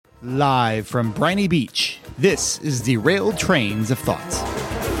Live from Briny Beach, this is Derailed Trains of Thought.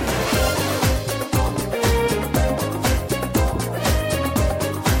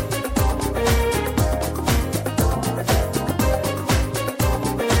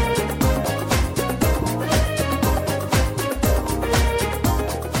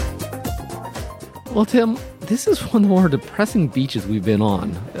 Well, Tim, this is one of the more depressing beaches we've been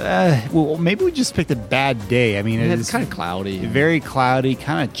on. Well, maybe we just picked a bad day. I mean, It's kind of cloudy. Very cloudy,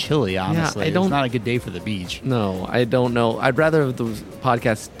 kind of chilly, honestly. Yeah, it's not a good day for the beach. No, I don't know. I'd rather have those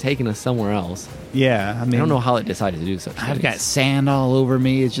podcasts taken us somewhere else. Yeah, I mean, I don't know how it decided to do such things. I've got sand all over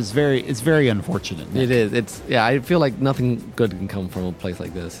me. It's just very unfortunate. It is. I feel like nothing good can come from a place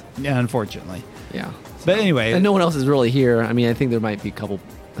like this. Yeah, unfortunately. Yeah. But anyway. And no one else is really here. I mean, I think there might be a couple,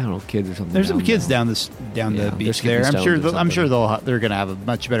 I don't know, kids or something. There's some kids down the beach there. I'm sure they're going to have a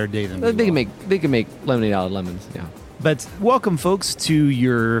much better day than we will. They can make lemonade out of lemons. Yeah. But welcome, folks, to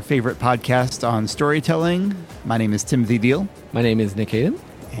your favorite podcast on storytelling. My name is Timothy Deal. My name is Nick Hayden.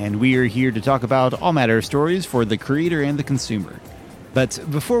 And we are here to talk about all matter of stories for the creator and the consumer. But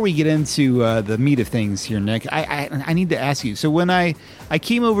before we get into the meat of things here, Nick, I need to ask you. So when I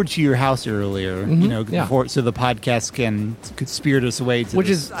came over to your house earlier, before, so the podcast could spirit us away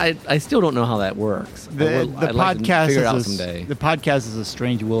to I still don't know how that works. The podcast figure it out someday. The podcast is a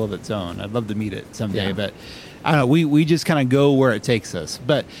strange will of its own. I'd love to meet it someday, Yeah. but I don't know. We just kind of go where it takes us.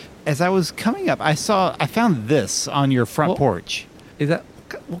 But as I was coming up, I found this on your front porch. Is that?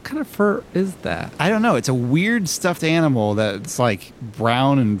 What kind of fur is that? I don't know. It's a weird stuffed animal that's like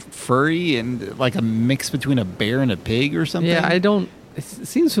brown and furry and like a mix between a bear and a pig or something. Yeah, it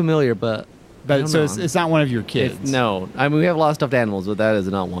seems familiar, but it's not one of your kids. No. I mean, we have a lot of stuffed animals, but that is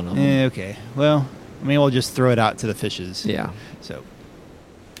not one of them. Okay. Well, I mean, we'll just throw it out to the fishes. Yeah. So,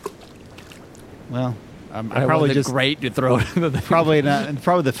 well, I Probably probably just great to throw it into the probably not. And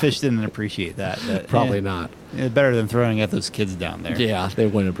probably the fish didn't appreciate that. But, Probably not. It's better than throwing at those kids down there. Yeah, they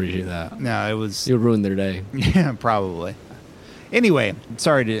wouldn't appreciate that. No, it was. It would ruin their day. Yeah, probably. Anyway,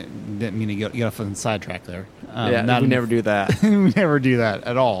 sorry didn't mean to get off on the sidetrack there. We never do that. We never do that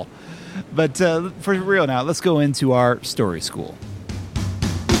at all. But for real now, let's go into our story school.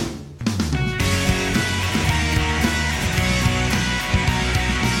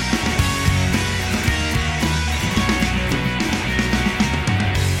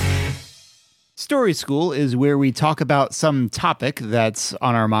 Story School is where we talk about some topic that's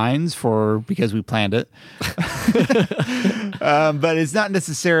on our minds because we planned it. But it's not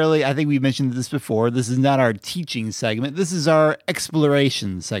necessarily, I think we mentioned this before, this is not our teaching segment. This is our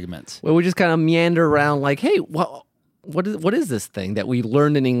exploration segment. Well, we just kind of meander around like, hey, what is this thing that we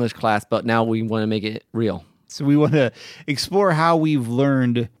learned in English class, but now we want to make it real? So we want to explore how we've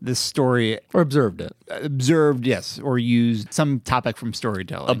learned this story. Or observed it. Observed, yes. Or used some topic from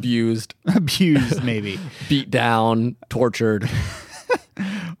storytelling. Abused, maybe. Beat down, tortured.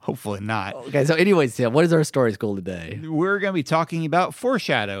 Hopefully not. Okay, so anyways, Tim, what is our story school today? We're going to be talking about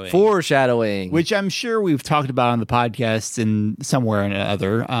foreshadowing. Foreshadowing. Which I'm sure we've talked about on the podcast in somewhere or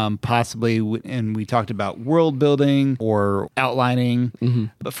another, possibly, and we talked about world building or outlining. Mm-hmm.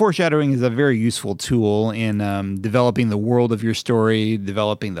 But foreshadowing is a very useful tool in developing the world of your story,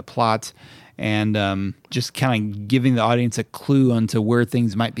 developing the plot, and just kind of giving the audience a clue onto where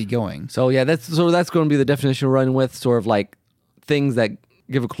things might be going. So yeah, that's going to be the definition we're running with, sort of like things that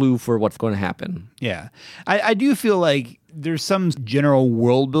give a clue for what's going to happen. Yeah. I do feel like there's some general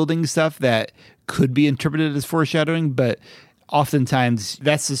world building stuff that could be interpreted as foreshadowing, but oftentimes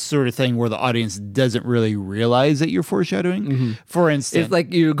that's the sort of thing where the audience doesn't really realize that you're foreshadowing. Mm-hmm. For instance, it's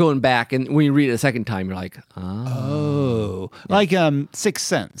like you're going back and when you read it a second time, you're like, oh. Yeah. Like Sixth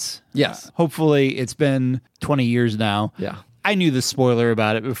Sense. Yes. Hopefully it's been 20 years now. Yeah. I knew the spoiler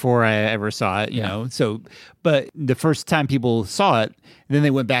about it before I ever saw it, you know. So, but the first time people saw it, then they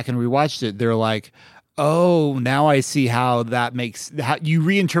went back and rewatched it. They're like, "Oh, now I see how how you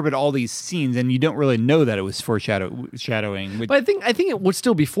reinterpret all these scenes, and you don't really know that it was foreshadowing." But I think it would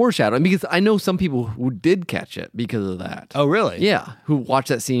still be foreshadowing because I know some people who did catch it because of that. Oh, really? Yeah, who watched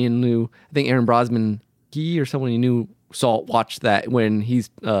that scene and knew. I think Aaron Brosman, he or someone he knew watched that when he's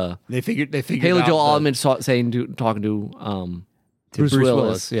they figured Haley out Joel Osment talking to Bruce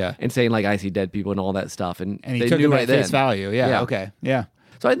Willis, yeah, and saying like I see dead people and all that stuff, and he they took knew it right at then. face value, yeah, okay, yeah.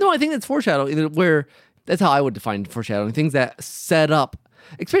 So I think that's foreshadowing. Where that's how I would define foreshadowing: things that set up,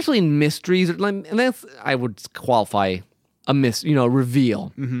 especially in mysteries, and that's I would qualify a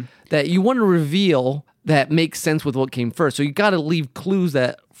reveal that you want to reveal that makes sense with what came first. So you got to leave clues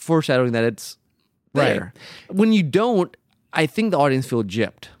that foreshadowing that it's there. Right. When you don't, I think the audience feel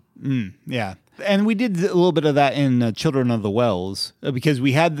gypped. Yeah. And we did a little bit of that in Children of the Wells because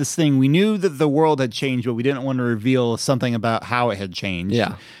we had this thing. We knew that the world had changed, but we didn't want to reveal something about how it had changed.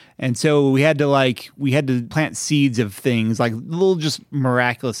 Yeah. And so we had to plant seeds of things, like little just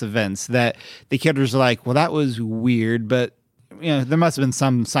miraculous events that the characters are like, well, that was weird, but there must have been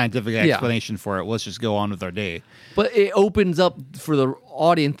some scientific explanation for it. Let's just go on with our day. But it opens up for the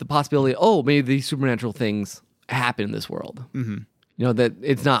audience the possibility, maybe these supernatural things happen in this world. Mm-hmm. That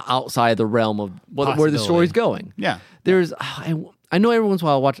it's not outside the realm of where the story's going. Yeah. There's, I know every once in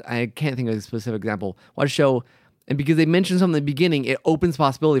a while I can't think of a specific example, watch a show, and because they mention something in the beginning, it opens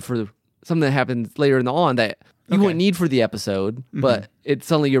possibility for something that happens later on that you wouldn't need for the episode, but it's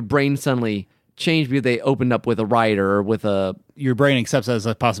suddenly your brain suddenly changed because they opened up with a writer or with a... Your brain accepts that as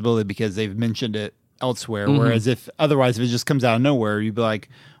a possibility because they've mentioned it elsewhere, whereas if it just comes out of nowhere, you'd be like,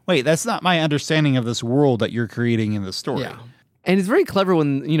 wait, that's not my understanding of this world that you're creating in the story. Yeah. And it's very clever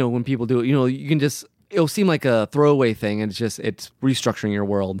when people do it. You can just... It'll seem like a throwaway thing, and it's restructuring your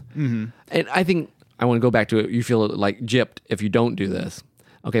world. Mm-hmm. And I think... I want to go back to it. You feel like gypped if you don't do this.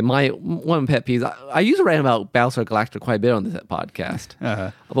 Okay, my one pet peeves, I used to write about Battlestar Galactica quite a bit on this podcast.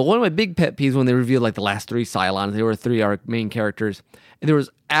 But one of my big pet peeves when they revealed like the last 3 Cylons, there were 3 our main characters, and there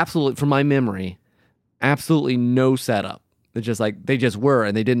was absolutely, from my memory, absolutely no setup. It's just like, they just were,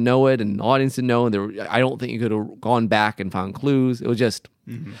 and they didn't know it, and the audience didn't know, and I don't think you could have gone back and found clues. It was just,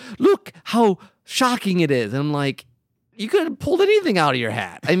 look how shocking it is. And I'm like, you could have pulled anything out of your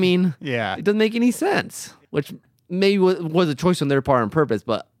hat. I mean, it doesn't make any sense, which maybe was a choice on their part on purpose,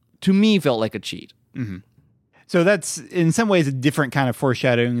 but to me felt like a cheat. Mm-hmm. So that's in some ways a different kind of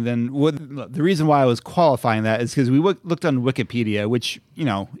foreshadowing than the reason why I was qualifying that is because we looked on Wikipedia, which,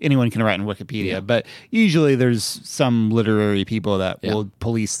 anyone can write in Wikipedia, but usually there's some literary people that will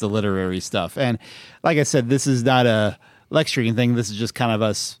police the literary stuff. And like I said, this is not a lecturing thing. This is just kind of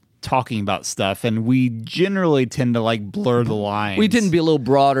us talking about stuff, and we generally tend to like blur the lines. We tend to be a little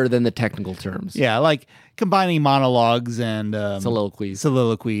broader than the technical terms. Yeah, like combining monologues and soliloquies.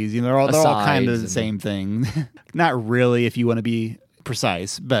 They're all kind of the same thing. Not really, if you want to be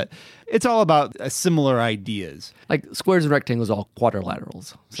precise, but it's all about similar ideas. Like squares and rectangles, all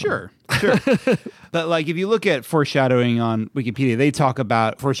quadrilaterals. So. Sure. But like if you look at foreshadowing on Wikipedia, they talk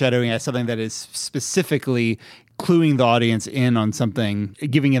about foreshadowing as something that is specifically cluing the audience in on something,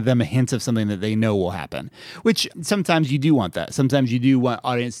 giving them a hint of something that they know will happen, which sometimes you do want that. Sometimes you do want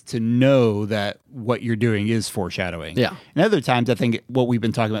audience to know that what you're doing is foreshadowing. Yeah. And other times, I think what we've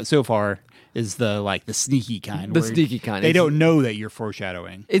been talking about so far is the sneaky kind. The sneaky kind. They don't know that you're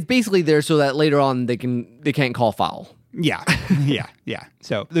foreshadowing. It's basically there so that later on they can't call foul. Yeah. Yeah.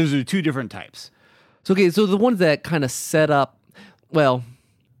 So those are 2 different types. So the ones that kind of set up,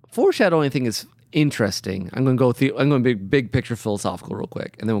 foreshadowing thing is interesting. I'm going to be big picture philosophical real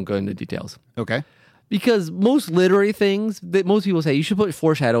quick, and then we'll go into details. Okay. Because most literary things that most people say you should put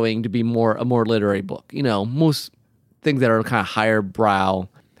foreshadowing to be a more literary book. Most things that are kind of higher brow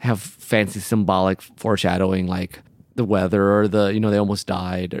have fancy symbolic foreshadowing, like the weather or they almost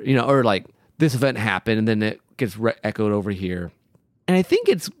died, or like this event happened and then it gets echoed over here. And I think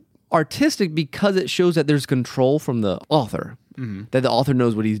it's artistic because it shows that there's control from the author, that the author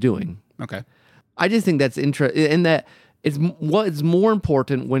knows what he's doing. Okay. I just think that's interesting, and that what is more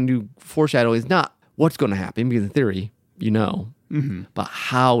important when you foreshadow is not what's going to happen, because in theory, but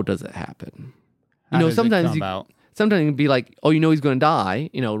how does it happen? Sometimes it'd be like, he's going to die.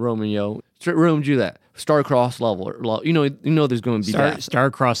 Romeo and Juliet, star-crossed lover. There's going to be that.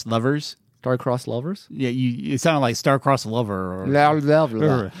 Star-crossed lovers. Star-crossed lovers? Yeah, it sounded like star-crossed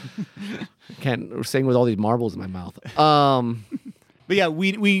lover. Can't sing with all these marbles in my mouth. But yeah,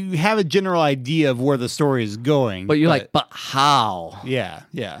 we have a general idea of where the story is going. But you're but how? Yeah.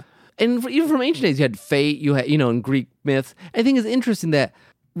 And even from ancient days, you had fate, you had, in Greek myths. I think it's interesting that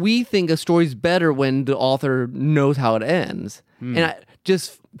we think a story's better when the author knows how it ends. And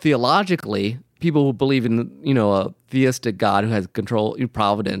just theologically, people who believe in, a theistic God who has control,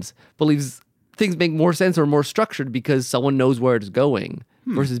 providence, believes things make more sense or more structured because someone knows where it's going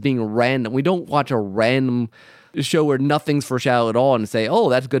versus being random. We don't watch a random show where nothing's foreshadowed at all and say, oh,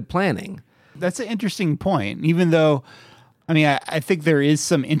 that's good planning. That's an interesting point. Even though, I think there is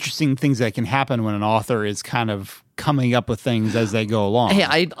some interesting things that can happen when an author is kind of coming up with things as they go along.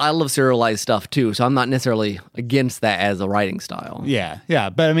 Hey, I love serialized stuff too, so I'm not necessarily against that as a writing style. Yeah.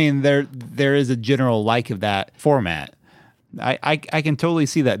 But there is a general like of that format. I can totally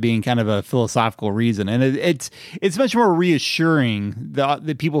see that being kind of a philosophical reason, and it's much more reassuring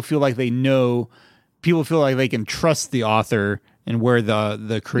that people feel like they know. People feel like they can trust the author and where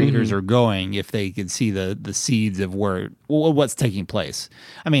the creators are going if they could see the seeds of what's taking place.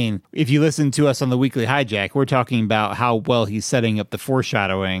 I mean, if you listen to us on the Weekly Hijack, we're talking about how well he's setting up the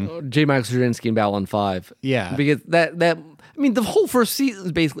foreshadowing. J. Michael Straczynski in Babylon 5. Yeah. Because that I mean, the whole first season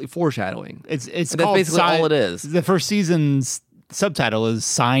is basically foreshadowing. It's that's called basically all it is. The first season's subtitle is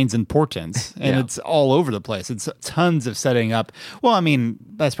Signs and Portents, and it's all over the place. It's tons of setting up. Well, I mean,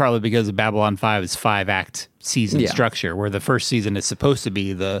 that's probably because of Babylon 5's 5-act season structure, where the first season is supposed to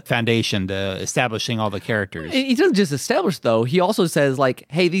be the foundation to establishing all the characters. He doesn't just establish, though. He also says, like,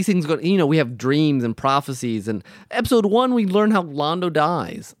 hey, these things go, we have dreams and prophecies. And episode 1, we learn how Londo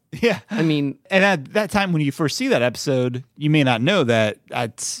dies. Yeah. I mean, and at that time when you first see that episode, you may not know that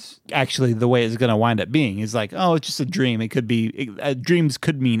that's actually the way it's going to wind up being. It's like, oh, it's just a dream. It could be, dreams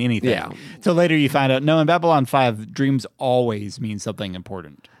could mean anything. Yeah. So later you find out, no, in Babylon 5, dreams always mean something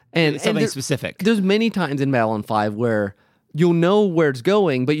important. And something specific. There's many times in Babylon 5 where you'll know where it's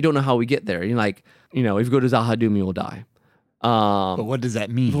going, but you don't know how we get there. You're like, if you go to Zahadum, you will die. But what does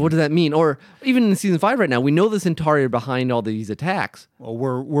that mean? Or even in season 5 right now, we know the Centauri are behind all these attacks. Well,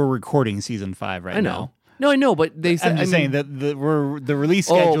 we're recording season 5 right now. No, I know, but they said... I'm just saying that the release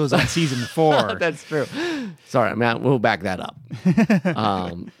schedule is on season 4. That's true. Sorry, we'll back that up.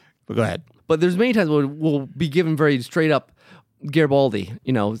 But go ahead. But there's many times where we'll be given very straight up Garibaldi.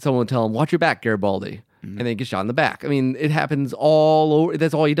 Someone will tell him, watch your back, Garibaldi. And then he gets shot in the back. I mean, it happens all over.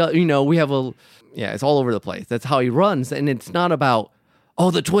 That's all he does. We have it's all over the place. That's how he runs. And it's not about,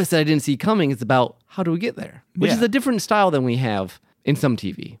 the twist that I didn't see coming. It's about, how do we get there? Which is a different style than we have in some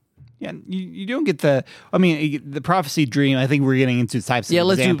TV. Yeah, you don't get the prophecy dream. I think we're getting into types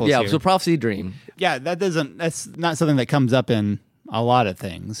of examples here. So prophecy dream. Yeah, that's not something that comes up in a lot of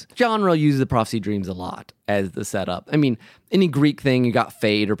things. Genre uses the prophecy dreams a lot as the setup. I mean, any Greek thing, you got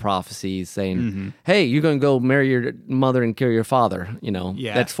fate or prophecies saying, hey, you're going to go marry your mother and kill your father.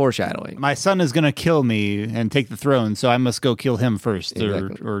 That's foreshadowing. My son is going to kill me and take the throne, so I must go kill him first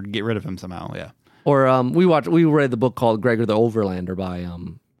or get rid of him somehow. Yeah. Or we read the book called Gregor the Overlander by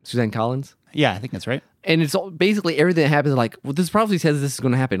Suzanne Collins. Yeah, I think that's right. And it's basically everything that happens like, well, this prophecy says this is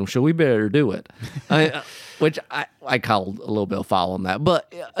going to happen. Should we better do it? Which I called a little bit of foul on that.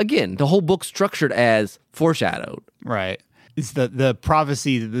 But again, the whole book's structured as foreshadowed. Right. It's the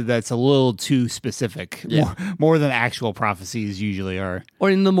prophecy that's a little too specific, more than actual prophecies usually are.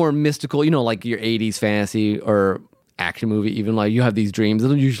 Or in the more mystical, like your 80s fantasy or action movie, even like you have these dreams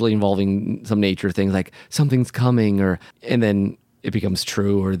that are usually involving some nature things like something's coming and then it becomes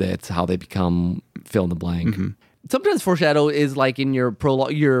true, or that's how they become fill in the blank. Sometimes foreshadow is like in your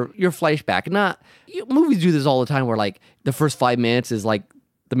prologue, your flashback. Movies do this all the time where like the first 5 minutes is like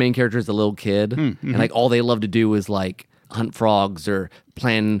the main character is a little kid and like all they love to do is like hunt frogs or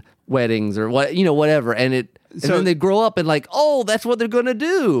plan weddings or whatever. And then they grow up and like, oh, that's what they're going to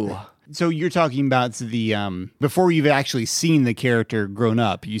do. So you're talking about the before you've actually seen the character grown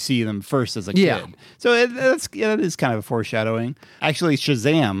up, you see them first as a kid. So that is kind of a foreshadowing. Actually,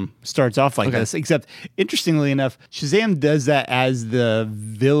 Shazam starts off like this, except interestingly enough, Shazam does that as the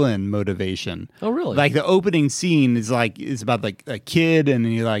villain motivation. Oh, really? Like the opening scene is about like a kid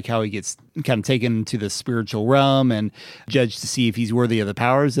and like how he gets kind of taken to the spiritual realm and judged to see if he's worthy of the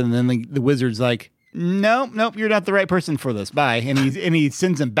powers, and then the wizard's like, Nope, you're not the right person for this. Bye. And he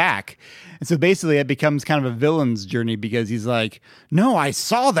sends him back. And so basically it becomes kind of a villain's journey because he's like, no, I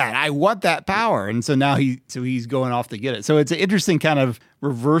saw that. I want that power. And so now he's going off to get it. So it's an interesting kind of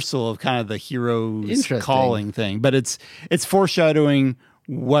reversal of kind of the hero's calling thing. But it's foreshadowing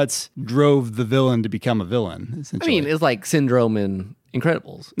what drove the villain to become a villain, essentially. I mean, it's like Syndrome in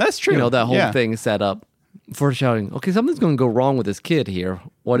Incredibles. That's true. That whole thing is set up. Foreshadowing. Okay, something's going to go wrong with this kid here.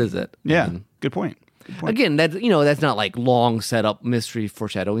 What is it? Yeah, good point. Again, that's not like long setup mystery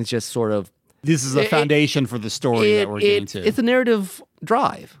foreshadowing. It's just sort of this is a foundation for the story that we're getting to. It's a narrative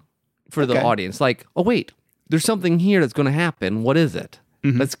drive for the audience. Like, oh wait, there's something here that's going to happen. What is it?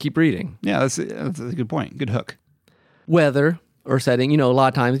 Let's keep reading. Yeah, that's a good point. Good hook. Weather or setting. A lot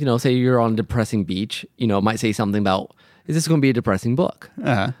of times, say you're on a depressing beach. It might say something about, is this going to be a depressing book?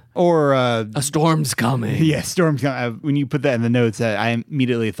 Or a storm's coming. Yeah, storm's coming. When you put that in the notes, I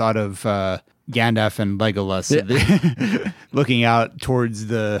immediately thought of Gandalf and Legolas looking out towards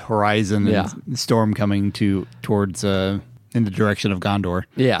the horizon and storm coming towards in the direction of Gondor.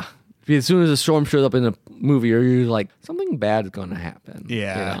 Yeah. As soon as a storm shows up in a movie, you're like, something bad is going to happen.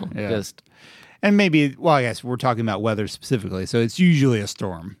 Yeah. And maybe, I guess we're talking about weather specifically, so it's usually a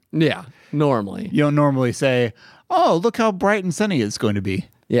storm. Yeah, normally. You don't normally say, oh, look how bright and sunny it's going to be.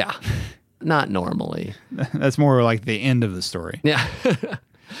 Yeah, not normally. That's more like the end of the story. Yeah.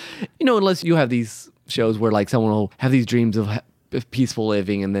 Unless you have these shows where like someone will have these dreams of peaceful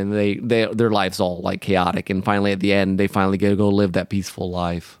living, and then their life's all like chaotic, and finally at the end they finally get to go live that peaceful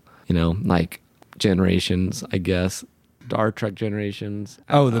life. Like Generations, I guess. Star Trek Generations.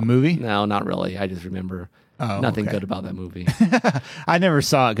 The movie? No, not really. I just remember nothing good about that movie. I never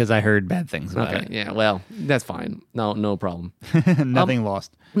saw it because I heard bad things about it. Yeah, well, that's fine. No problem. Nothing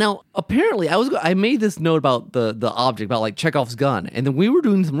lost. Now, apparently, I made this note about the object, about like Chekhov's gun, and then we were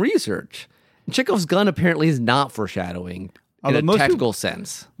doing some research. Chekhov's gun apparently is not foreshadowing in a technical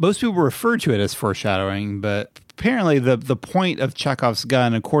sense. Most people refer to it as foreshadowing, but apparently the point of Chekhov's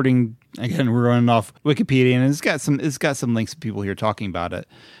gun, again, we're running off Wikipedia, and it's got some links to people here talking about it.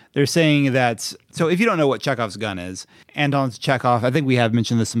 They're saying that, so if you don't know what Chekhov's gun is, Anton Chekhov, I think we have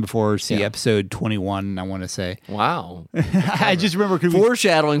mentioned this before, episode 21, I want to say. Wow. I just remember...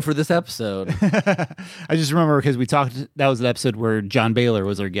 Foreshadowing for this episode. I just remember because we talked, that was an episode where John Baylor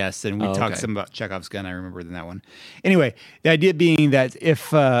was our guest, and we talked some about Chekhov's gun. I remember in that one. Anyway, the idea being that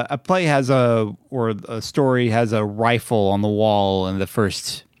if a play or a story has a rifle on the wall in the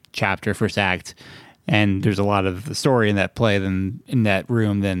first chapter, first act, and there's a lot of the story in that play, then in that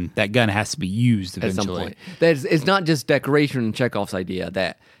room, then that gun has to be used eventually. At some point. It's not just decoration in Chekhov's idea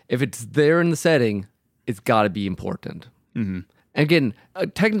that if it's there in the setting, it's got to be important. Mm-hmm. Again,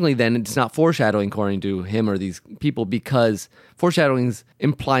 technically then it's not foreshadowing according to him or these people, because foreshadowing is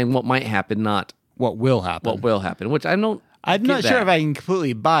implying what might happen, not what will happen. Which I'm not sure if I can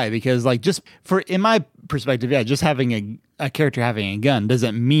completely buy, because in my perspective, just having a character having a gun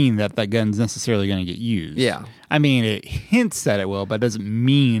doesn't mean that gun's necessarily going to get used. Yeah. I mean, it hints that it will, but it doesn't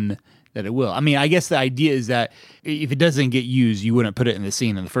mean that it will. I mean, I guess the idea is that if it doesn't get used, you wouldn't put it in the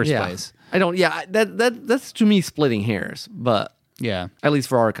scene in the first place. That's to me splitting hairs, but yeah, at least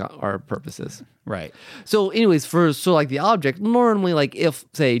for our purposes. Right. So anyways, like the object, normally like if,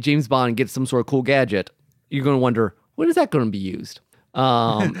 say, James Bond gets some sort of cool gadget, you're going to wonder, when is that going to be used?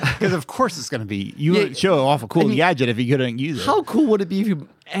 Because of course it's going to be. You would show off a cool gadget if you couldn't use it. How cool would it be if you...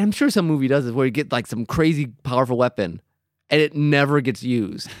 And I'm sure some movie does this, where you get like some crazy powerful weapon and it never gets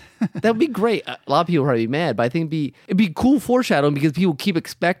used. That would be great. A lot of people would probably be mad, but I think it'd be cool foreshadowing, because people keep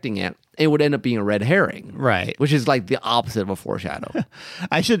expecting it. It would end up being a red herring. Right. Which is like the opposite of a foreshadow.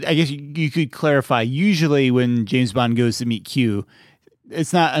 I guess you could clarify. Usually when James Bond goes to meet Q,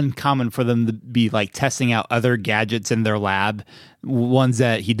 it's not uncommon for them to be like testing out other gadgets in their lab, ones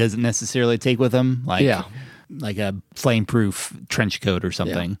that he doesn't necessarily take with him, like a flame-proof trench coat or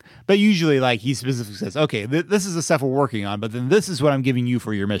something. Yeah. But usually, like, he specifically says, okay, this is the stuff we're working on, but then this is what I'm giving you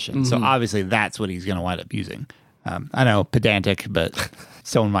for your mission. Mm-hmm. So obviously that's what he's going to wind up using. I know, pedantic, but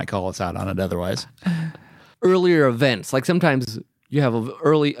someone might call us out on it otherwise. Earlier events, like sometimes you have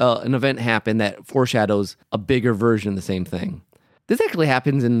an event happen that foreshadows a bigger version of the same thing. This actually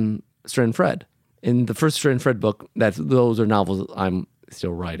happens in Stred and Fred. In the first Stred and Fred book, those are novels I'm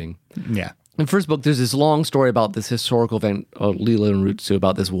still writing. Yeah. In the first book, there's this long story about this historical event of Leela and Rutsu,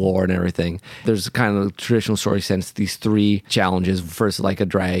 about this war and everything. There's kind of a traditional story sense, these three challenges. First, like a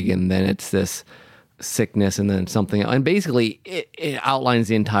dragon, then it's this sickness, and then something. And basically, it outlines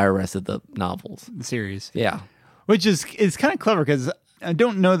the entire rest of the novels. The series. Yeah. Which is kind of clever, because I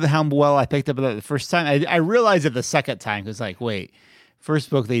don't know how well I picked up on that the first time. I realized it the second time, because like, wait, first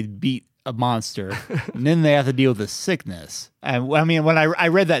book they beat a monster, and then they have to deal with the sickness. And I mean, when I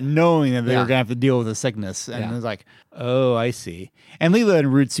read that knowing that they were going to have to deal with the sickness, and I was like, oh, I see. And Leela and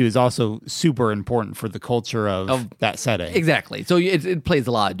Rutsu is also super important for the culture of that setting. Exactly. So it plays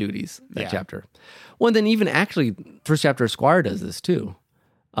a lot of duties, that chapter. Well, then even actually, first chapter of Squire does this too.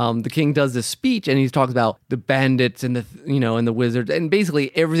 The king does this speech, and he talks about the bandits and the wizards, and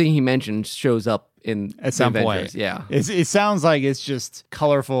basically everything he mentions shows up at some point. Yeah, it sounds like it's just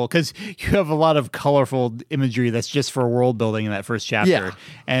colorful, because you have a lot of colorful imagery that's just for world building in that first chapter,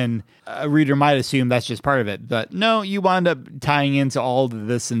 and a reader might assume that's just part of it, but no, you wind up tying into all of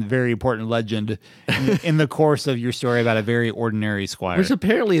this and very important legend in the course of your story about a very ordinary squire, which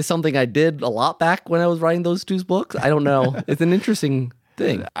apparently is something I did a lot back when I was writing those two books. I don't know. It's an interesting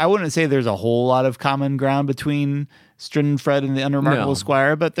thing. I wouldn't say there's a whole lot of common ground between Strid and Fred and the Unremarkable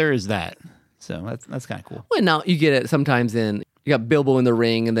Squire, but there is that. So that's kind of cool. Well, now you get it sometimes you got Bilbo in the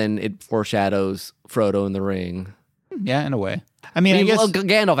ring, and then it foreshadows Frodo in the ring. Yeah, in a way. I guess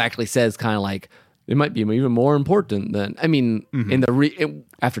Gandalf actually says kind of like it might be even more important than in the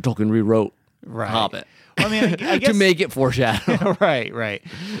after Tolkien rewrote Hobbit. Well, I guess to make it foreshadow. Right.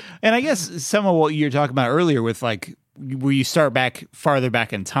 And I guess some of what you were talking about earlier with like where you start farther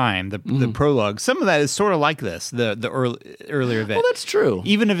back in time, the prologue, some of that is sort of like this, the earlier event. Well, that's true.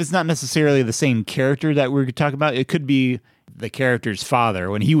 Even if it's not necessarily the same character that we're talking about, it could be the character's father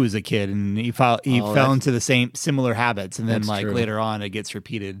when he was a kid, and he fell into the similar habits, and then like true. later on it gets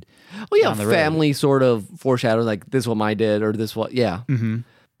repeated. Well, yeah, down the road. family sort of foreshadows like this what I did or this what, yeah. Mm-hmm.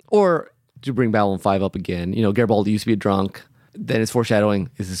 Or to bring Babylon 5 up again, Garibaldi used to be a drunk. Then it's foreshadowing.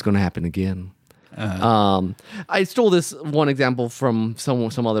 Is this going to happen again? I stole this one example from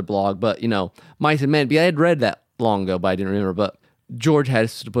some other blog, but Mice and Men. I had read that long ago, but I didn't remember. But George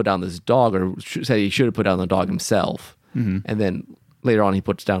has to put down this dog, or said he should have put down the dog himself, and then later on he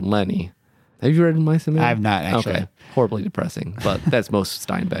puts down Lenny. Have you read Mice and Men? I have not actually. Okay, horribly depressing, but that's most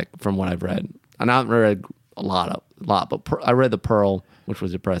Steinbeck from what I've read, and I haven't read a lot, but I read The Pearl, which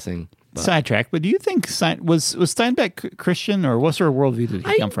was depressing. Sidetrack, but do you think was Steinbeck Christian, or what sort of worldview did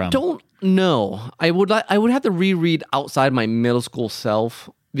he come from? I don't know. I would have to reread outside my middle school self,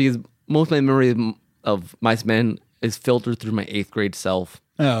 because most of my memory of Mice and Men is filtered through my 8th grade self.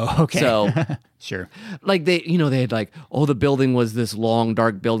 Oh, okay. So sure. Like they had like, oh, the building was this long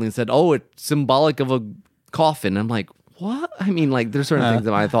dark building, and said, oh, it's symbolic of a coffin. I'm like, what? I mean, like there's certain things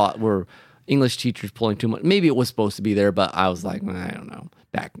that I thought were English teachers pulling too much. Maybe it was supposed to be there, but I was like, I don't know.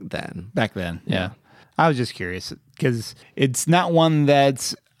 Back then, yeah. I was just curious because it's not one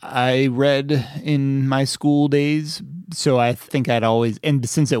that I read in my school days. So I think I'd always, and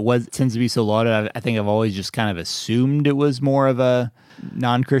since it tends to be so lauded, I think I've always just kind of assumed it was more of a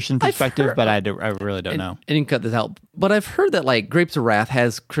non-Christian perspective, but I really don't know. I didn't cut this out, but I've heard that like Grapes of Wrath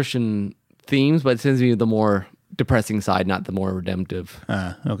has Christian themes, but it tends to be the more depressing side, not the more redemptive.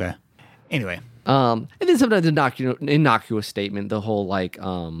 Okay. Anyway. And then sometimes innocuous statement, the whole like,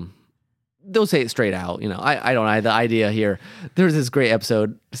 they'll say it straight out. I don't know. The idea here, there's this great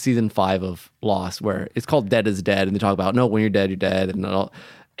episode, season 5 of Lost, where it's called Dead is Dead. And they talk about, no, when you're dead, you're dead.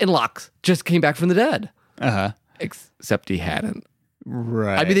 And Locke just came back from the dead. Except he hadn't.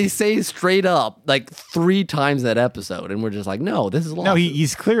 Right. I mean, they say straight up like 3 times that episode. And we're just like, no, this is Locke. No,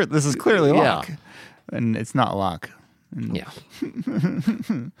 he's clear. This is clearly Locke. Yeah. And it's not Locke. Yeah.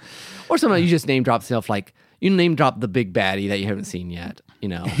 Or sometimes you just name drop stuff, like you name drop the big baddie that you haven't seen yet,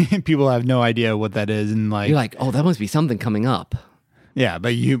 People have no idea what that is, and like you're like, oh, that must be something coming up. Yeah,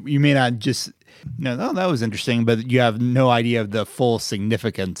 but you may not just that was interesting, but you have no idea of the full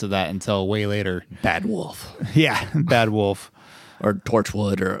significance of that until way later. Bad Wolf. Yeah, Bad Wolf. Or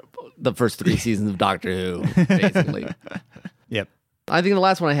Torchwood, or the first 3 seasons of Doctor Who, basically. Yep. I think the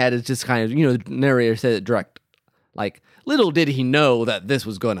last one I had is just kind of, the narrator said it direct. Like, little did he know that this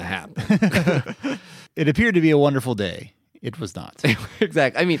was going to happen. It appeared to be a wonderful day. It was not.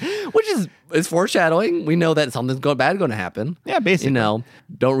 Exactly. I mean, which is foreshadowing. We know that something's bad going to happen. Yeah, basically.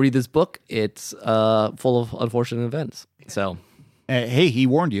 Don't read this book. It's full of unfortunate events. So, hey, he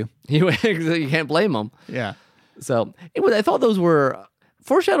warned you. You can't blame him. Yeah. So, I thought those were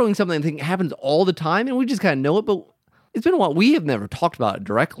foreshadowing, something I think happens all the time, and we just kind of know it, but it's been a while. We have never talked about it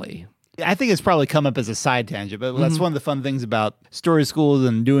directly. I think it's probably come up as a side tangent, but that's one of the fun things about story schools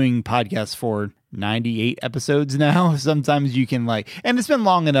and doing podcasts for 98 episodes now. Sometimes you can and it's been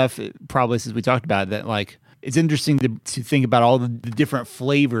long enough, probably since we talked about it, that it's interesting to think about all the different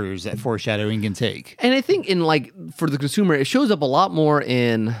flavors that foreshadowing can take. And I think for the consumer, it shows up a lot more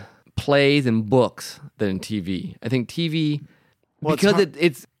in plays and books than in TV. I think TV, because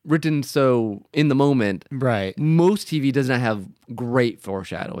it's written so in the moment, right? Most TV does not have great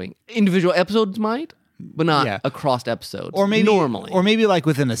foreshadowing. Individual episodes might, but not across episodes. Or maybe normally,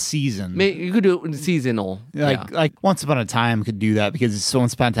 within a season. You could do it seasonal. Like Once Upon a Time could do that, because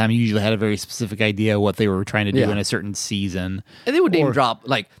Once Upon a Time you usually had a very specific idea what they were trying to do in a certain season, and they would name drop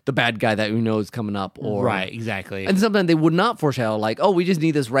the bad guy that we know is coming up, or right, exactly. And sometimes they would not foreshadow, we just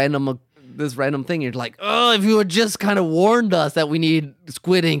need this random thing. You're like, oh, if you had just kind of warned us that we need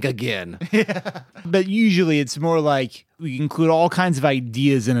squid ink again. Yeah. But usually it's more like we include all kinds of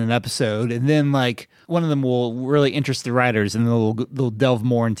ideas in an episode, and then one of them will really interest the writers, and they'll delve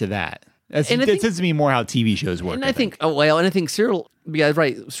more into that. It tends to be more how TV shows work. And I think serial,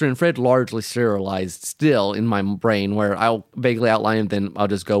 because Strin and Fred largely serialized still in my brain, where I'll vaguely outline it, then I'll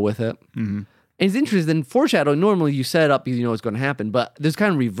just go with it. Mm-hmm. And it's interesting, in foreshadowing, normally you set it up because you know what's going to happen, but there's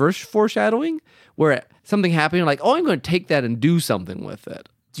kind of reverse foreshadowing where something happened, you're like, oh, I'm going to take that and do something with it.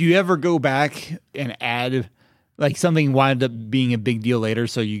 Do you ever go back and add, something wound up being a big deal later,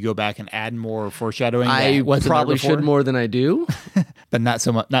 so you go back and add more foreshadowing? I probably should more than I do. But not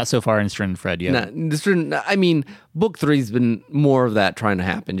so far in Strin and Fred yet. Book 3's been more of that trying to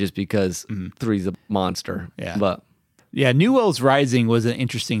happen just because 3's a monster. Yeah. But yeah, New World's Rising was an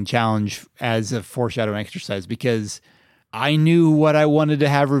interesting challenge as a foreshadowing exercise, because I knew what I wanted to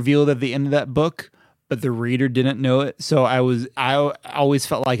have revealed at the end of that book, but the reader didn't know it. So I always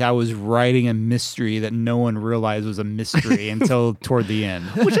felt like I was writing a mystery that no one realized was a mystery until toward the end.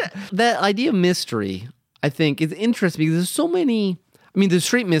 Which that idea of mystery, I think, is interesting because there's so many. I mean, there's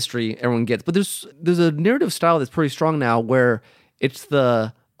straight mystery everyone gets, but there's a narrative style that's pretty strong now where it's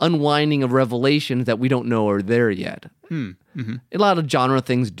the unwinding of revelations that we don't know are there yet. Mm-hmm. A lot of genre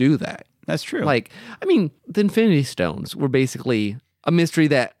things do that. That's true. Like, I mean, the Infinity Stones were basically a mystery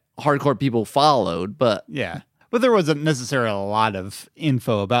that hardcore people followed, but yeah. But there wasn't necessarily a lot of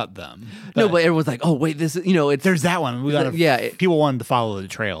info about them. No, but everyone's like, oh, wait, this is, it's... There's that one. People wanted to follow the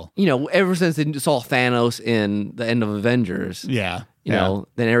trail. Ever since they saw Thanos in the end of Avengers, yeah, then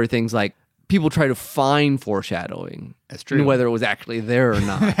everything's like, people try to find foreshadowing. That's true. Whether it was actually there or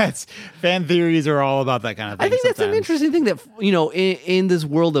not. Fan theories are all about that kind of thing. I think that's an interesting thing that, in this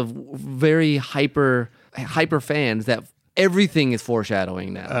world of very hyper fans, that everything is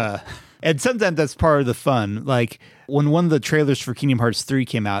foreshadowing now. And sometimes that's part of the fun. Like when one of the trailers for Kingdom Hearts 3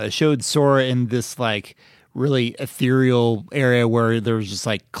 came out, it showed Sora in this like really ethereal area where there was just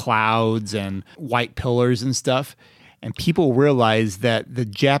like clouds and white pillars and stuff. And people realized that the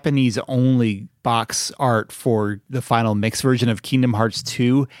Japanese only box art for the final mix version of Kingdom Hearts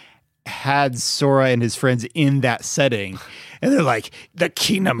 2 had Sora and his friends in that setting. And they're like, the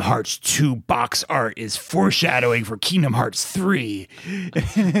Kingdom Hearts 2 box art is foreshadowing for Kingdom Hearts 3.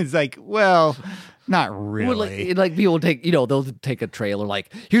 And it's like, well, not really. Well, like people take, they'll take a trailer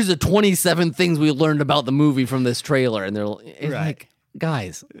like, here's the 27 things we learned about the movie from this trailer. And it's like,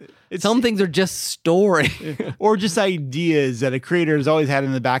 guys, some things are just story. Or just ideas that a creator has always had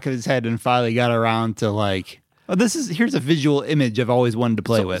in the back of his head and finally got around to like, here's a visual image I've always wanted to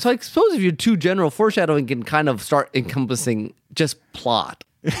play with. So I suppose if you're too general, foreshadowing can kind of start encompassing just plot.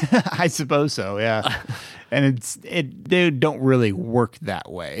 I suppose so, yeah. And they don't really work that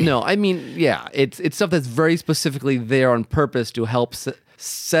way. No, I mean, yeah, it's stuff that's very specifically there on purpose to help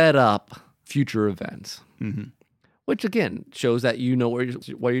set up future events. Mm-hmm. Which again shows that you know what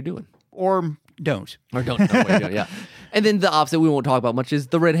you're doing, or don't know what you're doing. Yeah, and then the opposite we won't talk about much is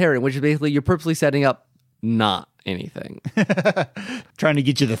the red herring, which is basically you're purposely setting up not anything, trying to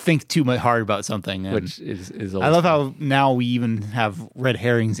get you to think too much hard about something. Which is I love how now we even have red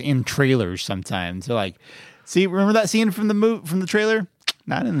herrings in trailers sometimes. So like, see, remember that scene from the trailer?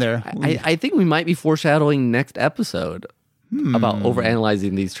 Not in there. I think we might be foreshadowing next episode. About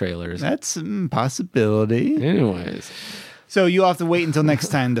overanalyzing these trailers. That's a possibility. Anyways. So you'll have to wait until next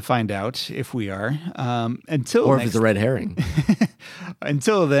time to find out if we are. Or if it's a red herring.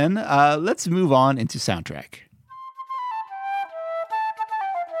 Until then, let's move on into soundtrack.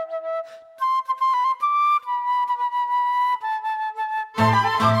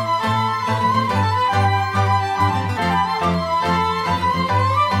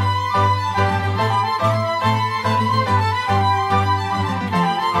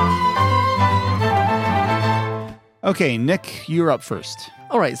 Okay, Nick, you're up first.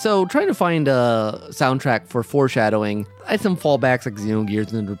 All right, so trying to find a soundtrack for foreshadowing. I had some fallbacks like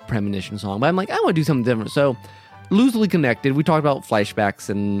Xenogears and the Premonition song, but I'm like, I want to do something different. So, loosely connected, we talked about flashbacks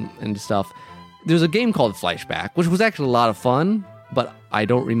and stuff. There's a game called Flashback, which was actually a lot of fun, but I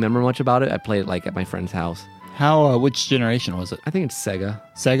don't remember much about it. I played it like at my friend's house. How? Which generation was it? I think it's Sega.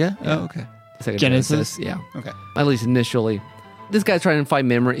 Sega? Yeah. Oh, okay. Sega Genesis? Yeah. Okay. At least initially. This guy's trying to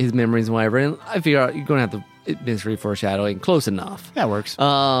find his memories and whatever, and I figure out you're going to have to mystery foreshadowing. Close enough. That works.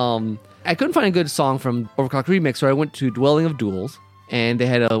 I couldn't find a good song from Overclock Remix, so I went to Dwelling of Duels, and they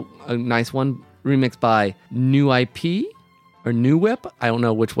had a nice one remixed by New IP or New Whip. I don't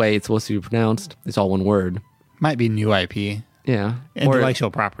know which way it's supposed to be pronounced. It's all one word. Might be New IP. Yeah.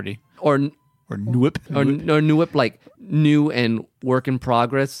 Intellectual property. Or New Whip. Or New Whip, like new and work in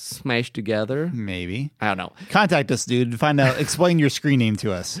progress smashed together. Maybe. I don't know. Contact us, dude. Find out. Explain your screen name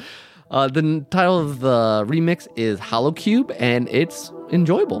to us. The title of the remix is Hollow Cube, and it's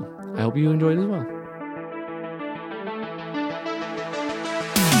enjoyable. I hope you enjoy it as well.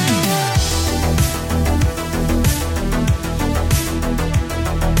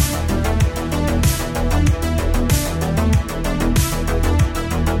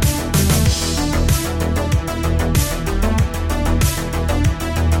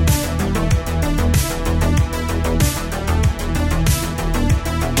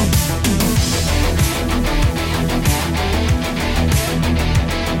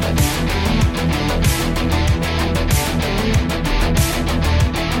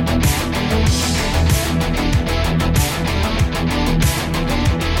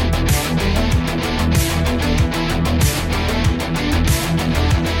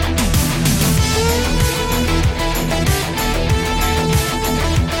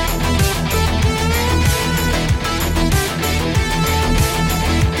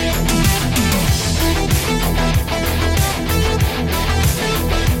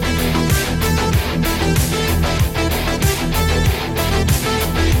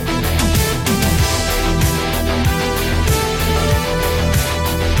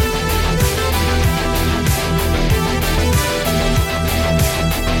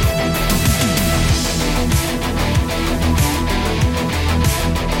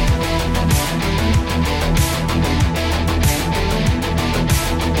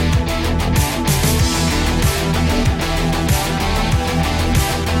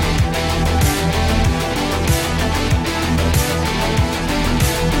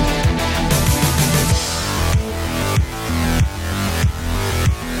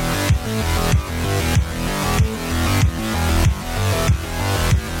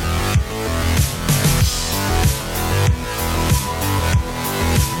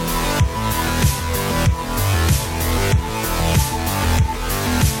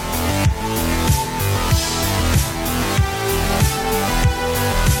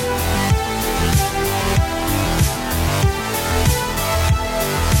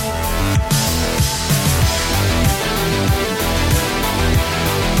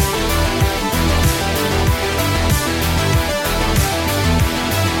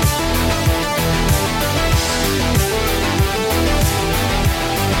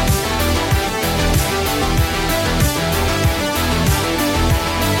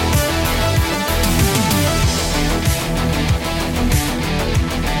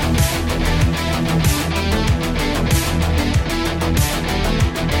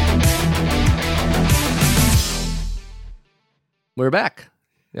 we're back.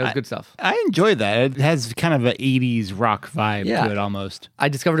 That was good stuff. I enjoyed that. It has kind of an 80s rock vibe Yeah. to it almost. I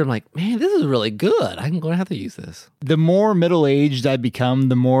discovered, I'm like, man, this is really good. I'm going to have to use this. The more middle-aged I become,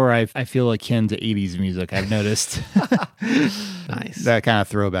 the more I feel akin to 80s music, I've noticed. Nice. That kind of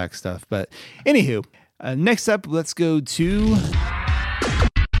throwback stuff. But anywho, next up, let's go to...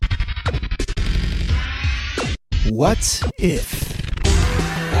 What If?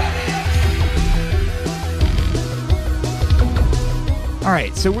 All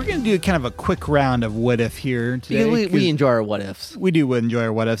right, so we're going to do kind of a quick round of What If here today. We enjoy our what ifs. We do enjoy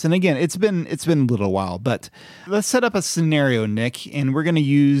our what ifs, and again, it's been a little while, but let's set up a scenario, Nick, and we're going to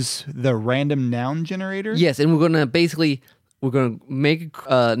use the random noun generator. Yes, and we're going to make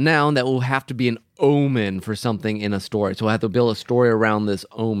a noun that will have to be an omen for something in a story. So we'll have to build a story around this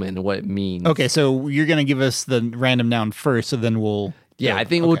omen and what it means. Okay, so you're going to give us the random noun first, so then we'll... Yeah, I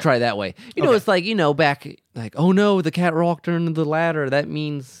think we'll try that way. It's like, back, like, oh no, the cat rocked under the ladder. That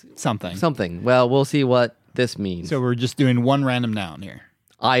means something. Well, we'll see what this means. So we're just doing one random noun here.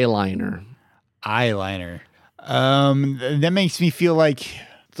 Eyeliner. That makes me feel like...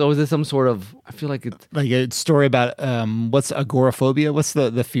 So is this some sort of, I feel like it's... Like a story about, what's agoraphobia? What's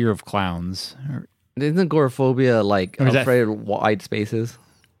the fear of clowns? Isn't agoraphobia like afraid of wide spaces?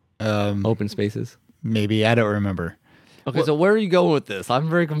 Open spaces? Maybe, I don't remember. Okay, so where are you going with this? I'm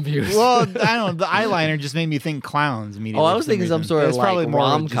very confused. Well, I don't know. The eyeliner just made me think clowns immediately. I was thinking some sort of like more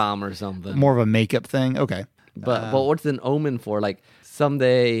rom-com or something. More of a makeup thing. Okay. But what's an omen for? Like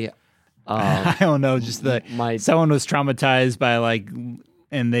someday... I don't know. Just someone was traumatized by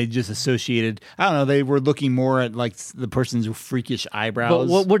and they just associated... I don't know. They were looking more at like the person's freakish eyebrows.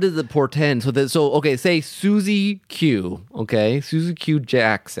 But what does it portend? So say Susie Q. Okay, Susie Q.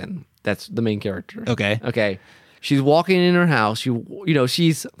 Jackson. That's the main character. Okay. She's walking in her house. She's early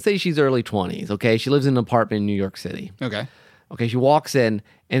 20s. Okay, she lives in an apartment in New York City. Okay. She walks in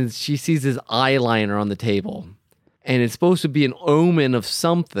and she sees this eyeliner on the table, and it's supposed to be an omen of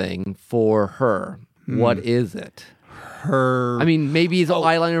something for her. What is it? Maybe it's an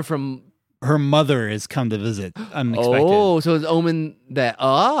eyeliner from her mother has come to visit unexpected. Oh, so it's an omen that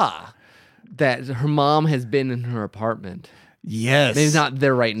her mom has been in her apartment. Yes. Maybe not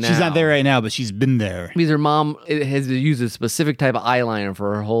there right now. She's not there right now, but she's been there. Because her mom has used a specific type of eyeliner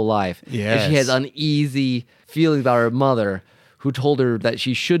for her whole life. Yes. And she has uneasy feelings about her mother, who told her that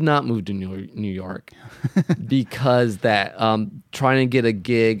she should not move to New York because that trying to get a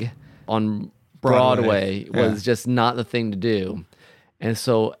gig on Broadway was just not the thing to do. And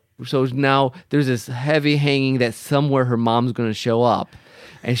so now there's this heavy hanging that somewhere her mom's going to show up.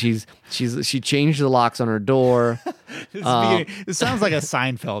 And she changed the locks on her door. This sounds like a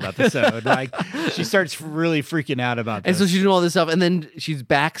Seinfeld episode. Like she starts really freaking out about this. And so she's doing all this stuff, and then she's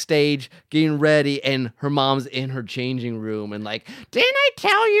backstage getting ready, and her mom's in her changing room, and like, didn't I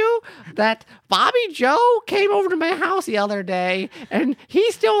tell you that Bobby Joe came over to my house the other day, and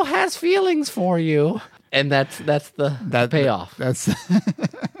he still has feelings for you? And that's the payoff. That's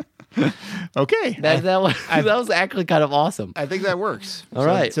okay. That was actually kind of awesome. I think that works. All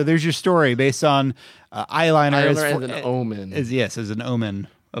right. So there's your story based on eyeliner as an omen. As an omen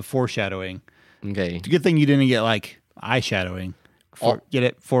of foreshadowing. Okay. It's a good thing you didn't get like eyeshadowing. Get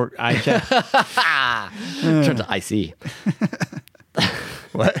it? For eyeshadow. Turns out I see.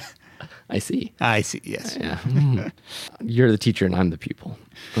 What? I see. I see. Yes. Yeah. You're the teacher and I'm the pupil.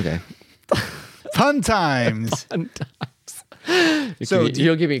 Okay. Fun times. Fun times. So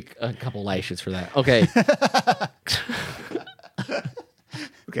you'll give me a couple lashes for that. Okay.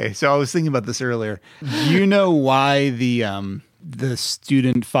 Okay, so I was thinking about this earlier. Do you know why the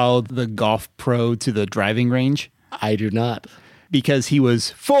student followed the golf pro to the driving range? I do not. Because he was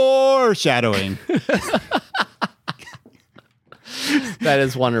foreshadowing. That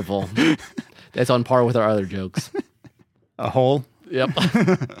is wonderful. That's on par with our other jokes. A hole? Yep.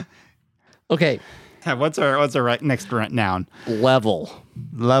 Okay. What's our next noun? Level.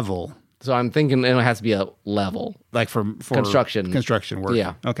 So I'm thinking it has to be a level. Like for construction work.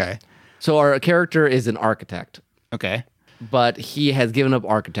 Yeah. Okay. So our character is an architect. Okay. But he has given up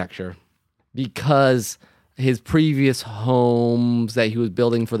architecture because his previous homes that he was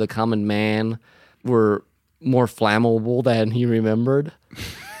building for the common man were more flammable than he remembered.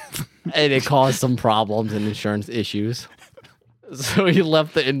 And it caused some problems and insurance issues. So he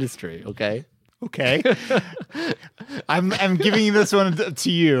left the industry, okay? Okay. I'm giving this one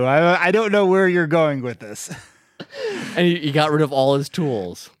to you. I don't know where you're going with this. And he got rid of all his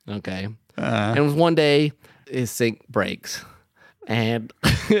tools, okay? And it was one day his sink breaks. And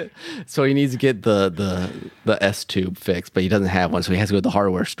so he needs to get the S-tube fixed, but he doesn't have one, so he has to go to the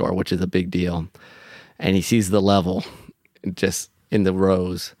hardware store, which is a big deal. And he sees the level. Just in the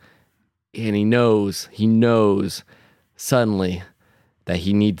rows, and he knows suddenly that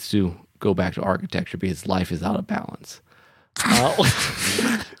he needs to go back to architecture because life is out of balance.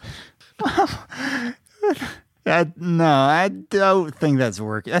 No, I don't think that's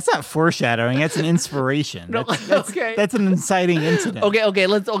working. That's not foreshadowing. That's an inspiration. Okay. That's an inciting incident. Okay,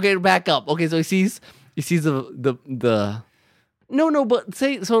 let's back up. Okay, so he sees the no, but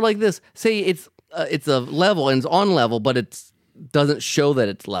say so like this. Say it's a level and it's on level, but it doesn't show that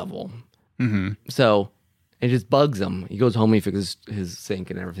it's level. Mm-hmm. So it just bugs him. He goes home, he fixes his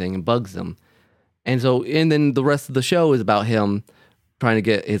sink and everything, and bugs him. And then the rest of the show is about him trying to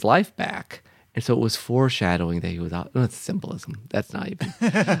get his life back. And so it was foreshadowing that he was out. No, it's symbolism. That's not even.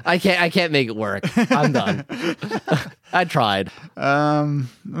 I can't make it work. I'm done. I tried. Let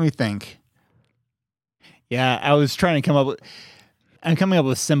me think. Yeah, I was trying to come up with. I'm coming up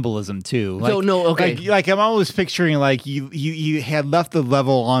with symbolism too. Like, so no, okay. Like I'm always picturing like you had left the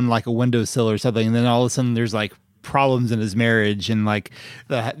level on like a windowsill or something, and then all of a sudden there's like problems in his marriage, and like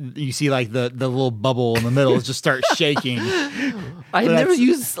you see like the little bubble in the middle just start shaking. I never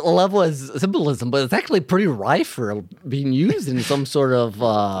used level as symbolism, but it's actually pretty rife for being used in some sort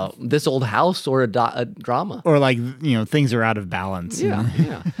of This Old House or a drama, or like things are out of balance.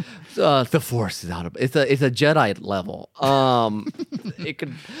 Yeah. The Force is out of it's a Jedi level. It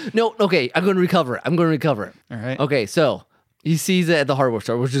could no. Okay, I'm going to recover it. All right. Okay, so he sees it at the hardware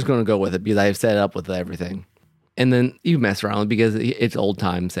store. We're just going to go with it because I have set it up with everything. And then you mess around because it's old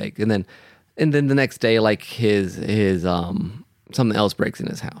time's sake. And then the next day, like his something else breaks in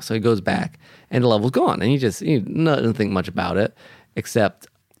his house. So he goes back and the level's gone. And he doesn't think much about it, except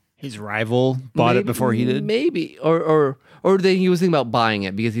his rival bought it before he did. Maybe. Or then he was thinking about buying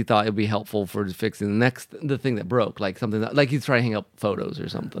it because he thought it would be helpful for fixing the thing that broke, like something like he's trying to hang up photos or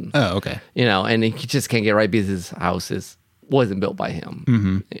something. Oh, okay. And he just can't get right because his house wasn't built by him.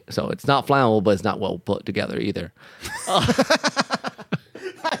 Mm-hmm. So it's not flammable, but it's not well put together either. I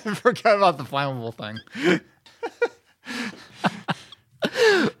forgot about the flammable thing.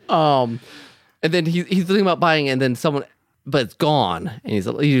 And then he's thinking about buying it, and then but it's gone. And he's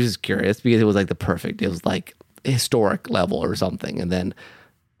just curious because it was like it was like historic level or something. And then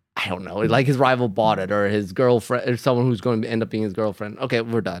I don't know, like his rival bought it, or his girlfriend, or someone who's going to end up being his girlfriend. Okay,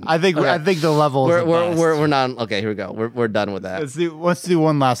 we're done. I think the level. We're not. Okay, here we go. We're done with that. Let's do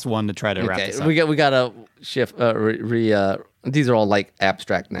one last one to try to wrap this up. We got to shift. These are all like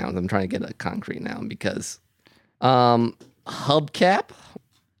abstract nouns. I'm trying to get a concrete noun because, hubcap.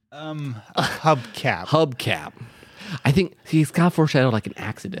 Hubcap. I think it's got foreshadowed like an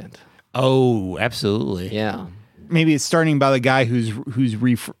accident. Oh, absolutely. Yeah. Maybe it's starting by the guy who's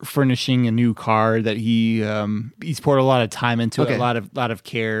refurnishing a new car that he's poured a lot of time into, a lot of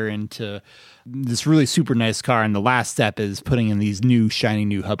care into this really super nice car, and the last step is putting in these new shiny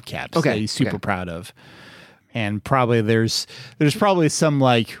new hubcaps that he's super proud of. And probably there's probably some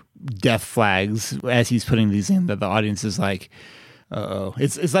like death flags as he's putting these in that the audience is like, uh-oh.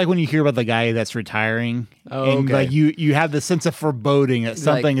 It's like when you hear about the guy that's retiring, and like you have the sense of foreboding that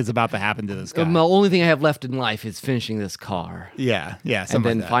something is about to happen to this guy. The only thing I have left in life is finishing this car. Yeah. And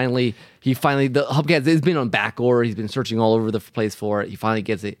then finally, the hubcap, it's been on back order. He's been searching all over the place for it. He finally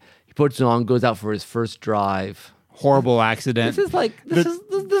gets it. He puts it on, goes out for his first drive. Horrible accident. This is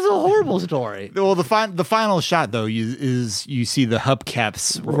a horrible story. Well, the final shot though is you see the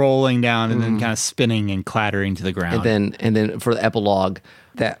hubcaps rolling down and then kind of spinning and clattering to the ground. And then for the epilogue,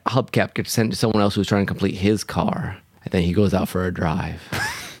 that hubcap gets sent to someone else who's trying to complete his car. And then he goes out for a drive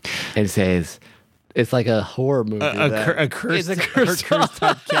and says, "It's like a horror movie. A cursed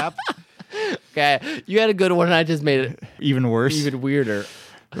hubcap." Okay, you had a good one, and I just made it even worse, even weirder.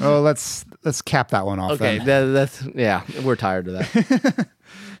 Oh, let's cap that one off. Okay, that's we're tired of that. I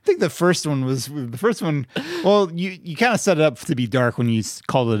think the first one. Well, you kind of set it up to be dark when you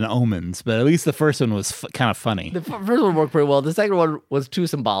called it an Omens, but at least the first one was kind of funny. The first one worked pretty well. The second one was too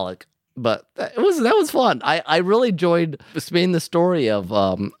symbolic, but that was fun. I really enjoyed spinning the story of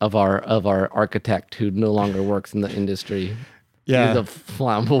our architect who no longer works in the industry. Yeah, the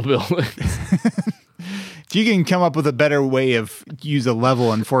flammable buildings. If you can come up with a better way of use a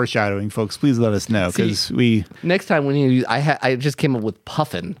level in foreshadowing, folks, please let us know, because next time when you use, I just came up with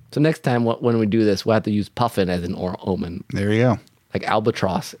puffin. So next time when we do this, we'll have to use puffin as an omen. There you go. Like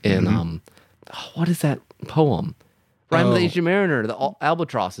albatross in what is that poem? Rhyme of the Ancient Mariner. The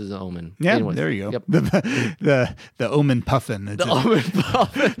albatross is an omen. Yeah, anyways, there you go. Yep. The omen puffin. Omen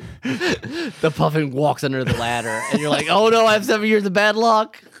puffin. The puffin walks under the ladder, and you're like, oh no, I have 7 years of bad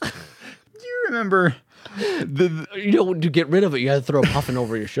luck. Do you remember? To get rid of it, you had to throw a puffin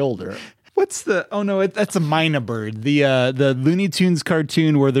over your shoulder. What's the? Oh no, that's a Mina bird. The Looney Tunes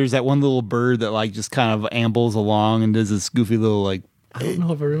cartoon where there's that one little bird that like just kind of ambles along and does this goofy little like. I don't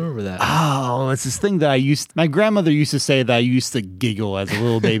know if I remember that. Oh, it's this thing that my grandmother used to say that I used to giggle as a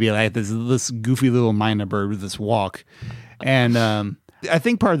little baby, like this goofy little Mina bird with this walk. And I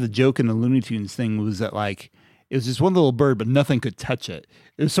think part of the joke in the Looney Tunes thing was that like it was just one little bird, but nothing could touch it.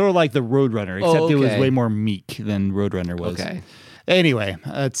 It was sort of like the Roadrunner, except it was way more meek than Roadrunner was. Okay. Anyway,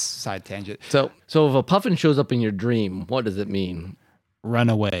 that's side tangent. So if a puffin shows up in your dream, what does it mean? Run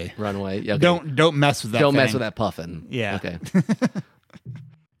away. Run away. Okay. Don't mess with that. Don't mess with that puffin. Yeah. Okay.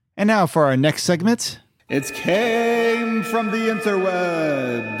 And now for our next segment. It came from the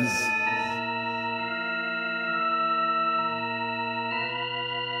interwebs.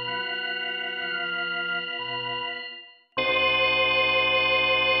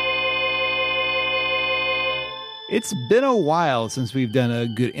 It's been a while since we've done a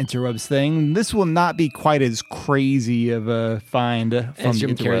good interwebs thing. This will not be quite as crazy of a find from as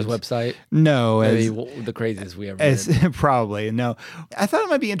Jim the Carrey's interwebs. website. No, maybe the craziest we ever did. Probably no. I thought it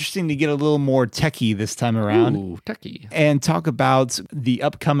might be interesting to get a little more techie this time around. Ooh, techie. And talk about the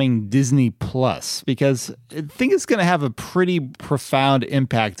upcoming Disney Plus, because I think it's going to have a pretty profound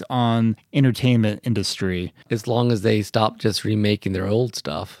impact on entertainment industry. As long as they stop just remaking their old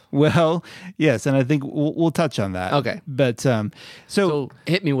stuff. Well, yes, and I think we'll touch on that. Okay. But so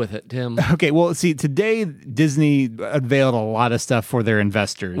hit me with it, Tim. Okay, well, see, today Disney unveiled a lot of stuff for their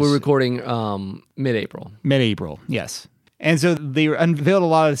investors. We're recording mid-April. Mid-April, yes. And so they unveiled a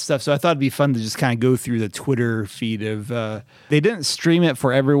lot of stuff, so I thought it'd be fun to just kind of go through the Twitter feed of... they didn't stream it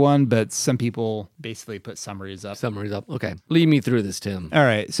for everyone, but some people basically put summaries up. Okay. Lead me through this, Tim. All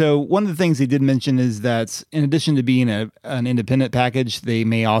right. So one of the things they did mention is that in addition to being an independent package, they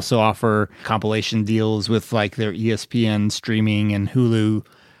may also offer compilation deals with like their ESPN streaming and Hulu.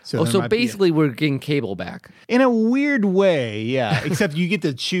 So basically we're getting cable back. In a weird way, yeah. Except you get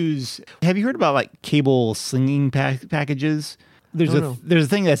to choose. Have you heard about like cable slinging packages? There's a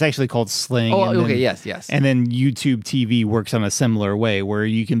thing that's actually called Sling. Oh, okay, yes. And then YouTube TV works on a similar way where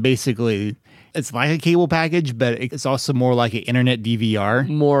you can basically... It's like a cable package, but it's also more like an internet DVR.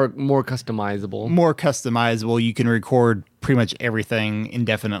 More customizable. More customizable. You can record pretty much everything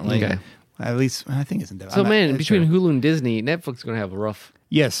indefinitely. Okay. At least, I think it's indefinite. So, man, between Hulu and Disney, Netflix is going to have a rough...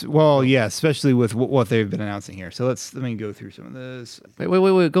 Yes. Well, yeah, especially with what they've been announcing here. So let me go through some of this.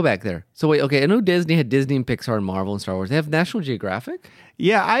 Wait, go back there. So wait, okay, I know Disney had Disney and Pixar and Marvel and Star Wars. They have National Geographic?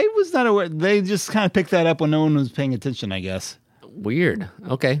 Yeah, I was not aware. They just kind of picked that up when no one was paying attention, I guess. Weird.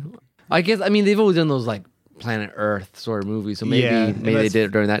 Okay. I guess, I mean, they've always done those like Planet Earth sort of movies, so maybe they did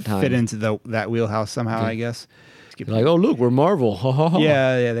it during that time. Fit into that wheelhouse somehow, I guess. Like, oh, look, we're Marvel.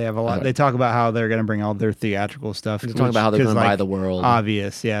 Yeah, they have a lot. Okay. They talk about how they're going to bring all their theatrical stuff. They're talking about how they're going to buy the world.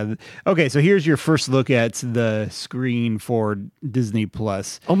 Obvious, yeah. Okay, so here's your first look at the screen for Disney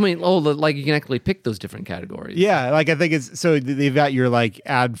Plus. Like you can actually pick those different categories. Yeah, like I think it's, so they've got your like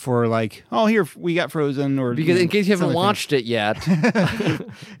ad for like, oh, here, we got Frozen. Or because in case you haven't watched it yet.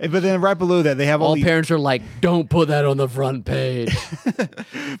 But then right below that, they have all parents are like, don't put that on the front page.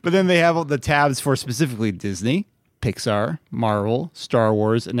 But then they have all the tabs for specifically Disney, Pixar, Marvel, Star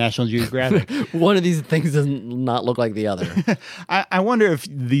Wars, and National Geographic. One of these things does not look like the other. I wonder if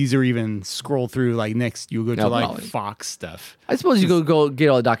these are even scroll through, like next you'll go to probably. Fox stuff. I suppose you go get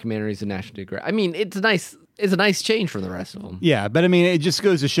all the documentaries in National Geographic. I mean, it's a nice change from the rest of them. Yeah, but I mean, it just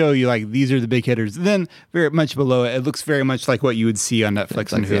goes to show you, like, these are the big hitters. Then, very much below it, it looks very much like what you would see on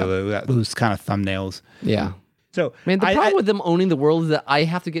Netflix and Hulu, those kind of thumbnails. Yeah. So, man, the problem with them owning the world is that I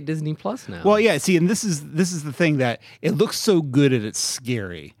have to get Disney Plus now. Well, yeah, see, and this is the thing, that it looks so good and it's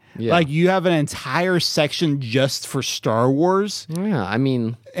scary. Yeah. Like, you have an entire section just for Star Wars. Yeah, I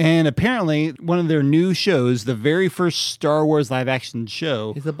mean... And apparently, one of their new shows, the very first Star Wars live-action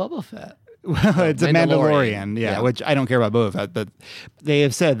show... is a Boba Fett. Well, it's a Mandalorian, yeah, which I don't care about Boba Fett, but they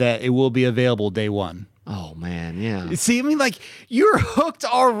have said that it will be available day one. Oh, man, yeah. See, I mean, like, you're hooked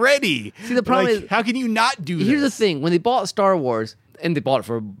already. See, the problem is... How can you not do this? Here's the thing. When they bought Star Wars, and they bought it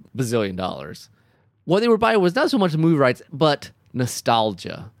for $1 bazillion, what they were buying was not so much the movie rights, but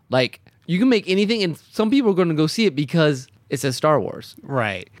nostalgia. Like, you can make anything, and some people are going to go see it because it says Star Wars.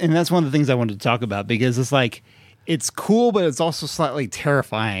 Right. And that's one of the things I wanted to talk about, because it's like... It's cool, but it's also slightly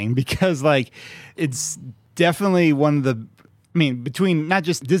terrifying, because, like, it's definitely one of the... I mean, between not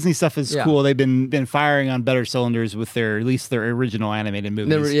just Disney stuff is cool, they've been firing on better cylinders with at least their original animated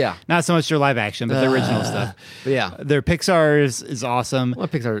movies. Not so much their live action, but their original stuff. But yeah. Their Pixar is awesome. Well,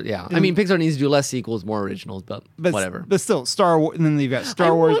 Pixar, yeah. I mean, Pixar needs to do less sequels, more originals, but whatever. But still, Star Wars, and then you've got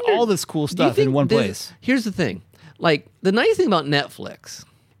Star Wars, all this cool stuff in one place. Here's the thing. Like, the nice thing about Netflix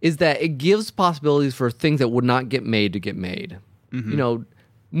is that it gives possibilities for things that would not get made to get made. You know,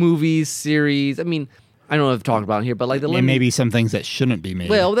 movies, series. I mean, I don't know if I've talked about it here, but like maybe some things that shouldn't be made.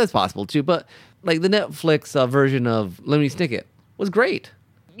 Well, that's possible too. But like the Netflix version of Lemony Snicket was great.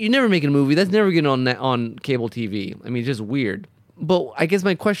 You're never making a movie. That's never getting on cable TV. I mean, it's just weird. But I guess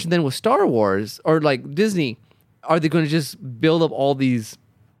my question then with Star Wars or like Disney, are they going to just build up all these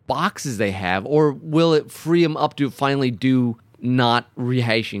boxes they have, or will it free them up to finally do not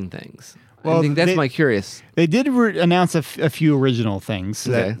rehashing things? Well, I think that's my curious. They did announce a few original things,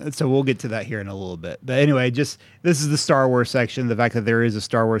 Okay. So we'll get to that here in a little bit. But anyway, this is the Star Wars section. The fact that there is a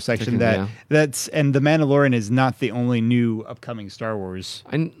Star Wars section that's and The Mandalorian is not the only new upcoming Star Wars.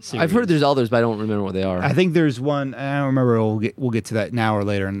 I've heard there's others, but I don't remember what they are. I think there's one. I don't remember. We'll get to that now or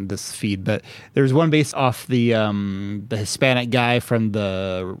later in this feed. But there's one based off the Hispanic guy from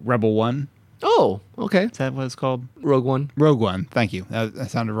the Rebel One. Oh, okay. Is that what it's called? Rogue One. Rogue One. Thank you. That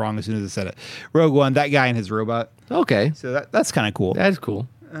sounded wrong as soon as I said it. Rogue One. That guy and his robot. Okay. So that's kind of cool. That's cool.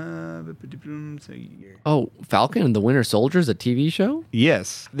 Oh, Falcon and the Winter Soldier is a TV show?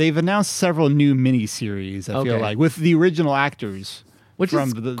 Yes. They've announced several new miniseries, I feel like, with the original actors. Which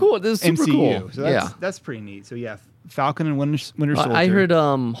is cool. This is super MCU. cool. So that's pretty neat. So yeah, Falcon and Winter Soldier. I heard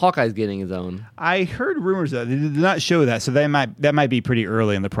Hawkeye's getting his own. I heard rumors that they did not show that, so that might be pretty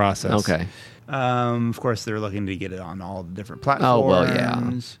early in the process. Okay. Of course, they're looking to get it on all the different platforms. Oh, well,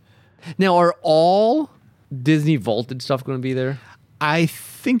 yeah. Now, are all Disney Vaulted stuff going to be there? I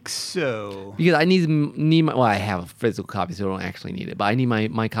think so. Because I need my... Well, I have a physical copy, so I don't actually need it. But I need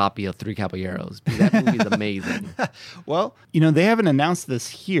my copy of Three Caballeros. Because that movie is amazing. Well, they haven't announced this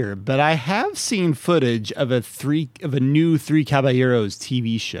here, but I have seen footage of a new Three Caballeros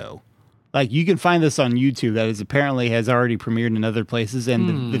TV show. Like, you can find this on YouTube that apparently has already premiered in other places,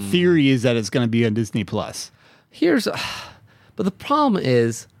 and the theory is that it's going to be on Disney+. But the problem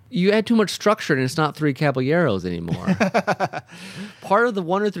is, you add too much structure and it's not Three Caballeros anymore. Part of the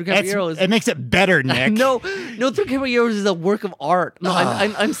wonder of Three Caballeros... It makes it better, Nick. No, Three Caballeros is a work of art. No,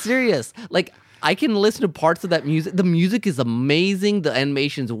 I'm serious. Like, I can listen to parts of that music. The music is amazing. The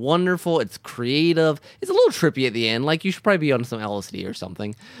animation's wonderful. It's creative. It's a little trippy at the end. Like, you should probably be on some LSD or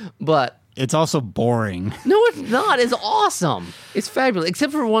something. But... it's also boring. No, it's not. It's awesome. It's fabulous.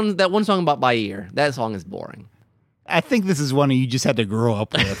 Except for that one song about By Ear. That song is boring. I think this is one you just had to grow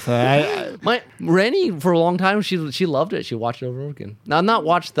up with. Rennie, for a long time, she loved it. She watched it over and over again. Now, I've not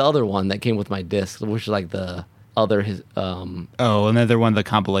watched the other one that came with my disc, which is like the other... another one of the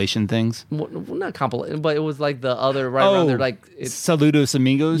compilation things? Well, not compilation, but it was like the other... around there, like... Saludos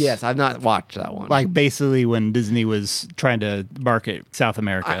Amigos? Yes, I've not watched that one. Like, basically when Disney was trying to market South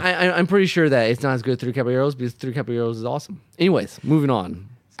America. I'm pretty sure that it's not as good as Three Caballeros, because Three Caballeros is awesome. Anyways, moving on.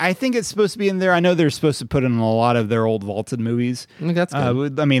 I think it's supposed to be in there. I know they're supposed to put in a lot of their old Vaulted movies. I think that's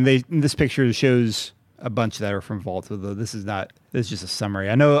good. I mean, this picture shows a bunch that are from Vaulted, though this is just a summary.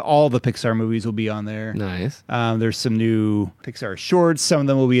 I know all the Pixar movies will be on there. Nice. There's some new Pixar shorts. Some of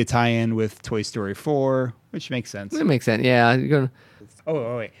them will be a tie-in with Toy Story 4, which makes sense. It makes sense, yeah. You're gonna...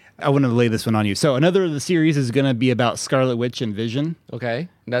 Oh, wait. I want to lay this one on you. So another of the series is going to be about Scarlet Witch and Vision. Okay,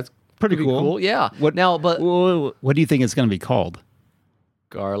 that's pretty cool. Yeah. What do you think it's going to be called?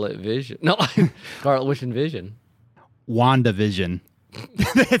 Scarlet Vision. No, Scarlet Witch and Vision. WandaVision.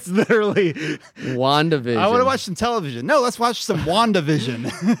 That's literally WandaVision. I want to watch some television. No, let's watch some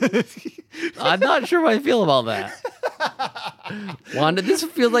WandaVision. I'm not sure how I feel about that. This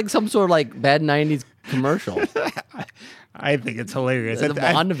feels like some sort of like bad 90s commercial. I think it's hilarious.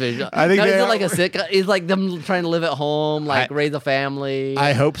 WandaVision. I think now, is it like a sitcom? It's like them trying to live at home, raise a family.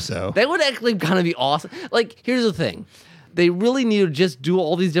 I hope so. That would actually kind of be awesome. Like, here's the thing. They really need to just do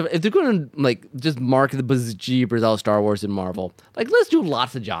all these different... If they're going to, just market the bejeebers out of Star Wars and Marvel, let's do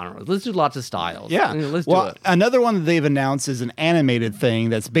lots of genres. Let's do lots of styles. Yeah. Let's do it. Another one that they've announced is an animated thing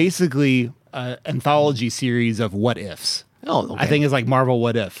that's basically an anthology series of what-ifs. Oh, okay. I think it's like Marvel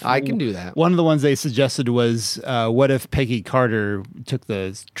What If. I can do that. One of the ones they suggested was what if Peggy Carter took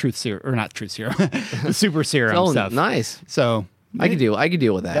the truth serum, or not truth serum, the super serum stuff. Nice. So I could deal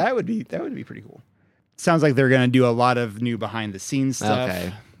with that. That would be pretty cool. Sounds like they're going to do a lot of new behind the scenes stuff.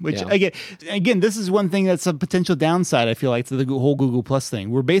 Okay. Which again, this is one thing that's a potential downside, I feel like, to the whole Google Plus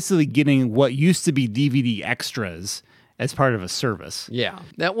thing. We're basically getting what used to be DVD extras as part of a service. Yeah.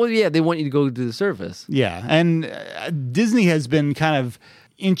 They want you to go to the service. Yeah. And Disney has been kind of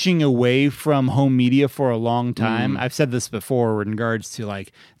inching away from home media for a long time. I've said this before in regards to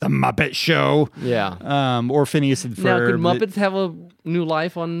the Muppet Show. Yeah. Or Phineas and Ferb. Now, could Muppets have a new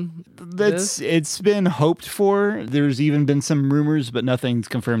life on this? It's been hoped for. There's even been some rumors, but nothing's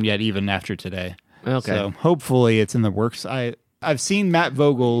confirmed yet, even after today. Okay. So hopefully it's in the works. I've seen Matt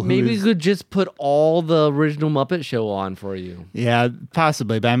Vogel. Maybe we could just put all the original Muppet Show on for you. Yeah,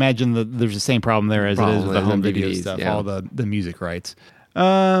 possibly. But I imagine that there's the same problem there as it is with the home video DVDs, stuff, yeah. all the music rights.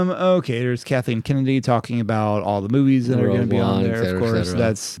 Okay, there's Kathleen Kennedy talking about all the movies that are going to be on there, of course.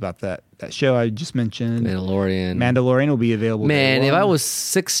 That's about that show I just mentioned. Mandalorian will be available. Man, if I was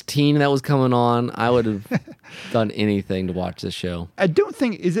 16 and that was coming on, I would have done anything to watch this show. I don't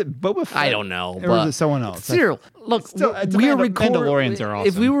think, is it Boba Fett? I don't know. Or is it someone else? Cyril, look, we are recording. Mandalorians are awesome.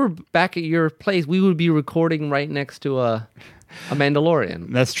 If we were back at your place, we would be recording right next to a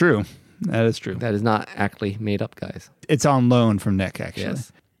Mandalorian. That's true. That is true. That is not actually made up, guys. It's on loan from Nick, actually.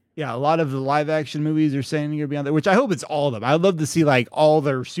 Yes. Yeah, a lot of the live action movies are saying you're going to be on there, which I hope it's all of them. I'd love to see like all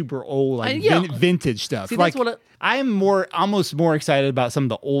their super old, vintage stuff. See, like, that's what I'm almost more excited about some of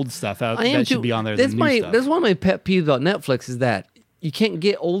the old stuff that should be on there than new stuff. That's one of my pet peeves about Netflix is that you can't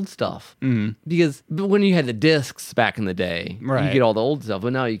get old stuff. Because when you had the discs back in the day, you get all the old stuff,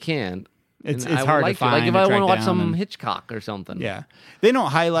 but now you can't. It's hard to find. Like if I want to watch some Hitchcock or something. Yeah. They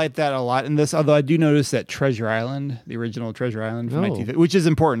don't highlight that a lot in this, although I do notice that Treasure Island, the original Treasure Island from 1950, which is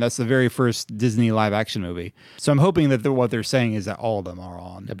important. That's the very first Disney live action movie. So I'm hoping that what they're saying is that all of them are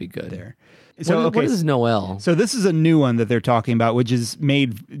on. That'd be good. There. So, what is Noelle? So this is a new one that they're talking about, which is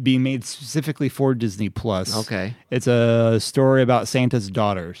being made specifically for Disney Plus. Okay. It's a story about Santa's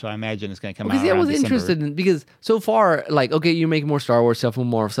daughter, so I imagine it's going to come out around I was December. interested in, because so far, like, okay, you're making more Star Wars stuff and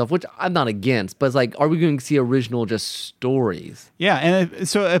more stuff, which I'm not against, but it's like, are we going to see original just stories? Yeah, and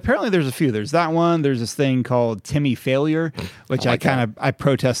so apparently there's a few. There's that one. There's this thing called Timmy Failure, which I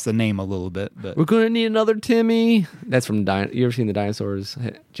protest the name a little bit. But we're going to need another Timmy. That's from you ever seen the Dinosaurs?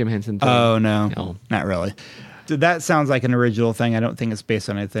 Jim Henson thing? Oh, no, not really. So that sounds like an original thing. I don't think it's based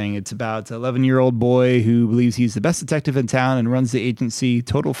on anything. It's about an 11-year-old boy who believes he's the best detective in town and runs the agency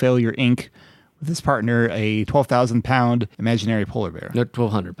Total Failure, Inc., with his partner, a 12,000-pound imaginary polar bear. No,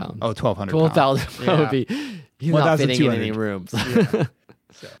 1,200 pounds. Oh, 1,200 12,000 would be... He's not fitting in any rooms.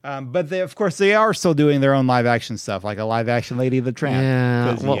 Yeah. But they are still doing their own live action stuff, like a live action Lady of the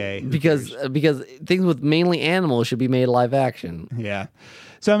Tramp. Yeah, because things with mainly animals should be made live action. Yeah.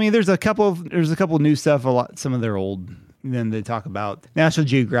 So I mean, there's a couple new stuff. Some of their old. And then they talk about National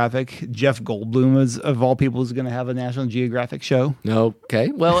Geographic. Jeff Goldblum of all people is going to have a National Geographic show. Okay.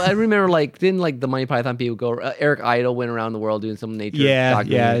 Well, I remember didn't the Monty Python people go? Eric Idle went around the world doing some nature.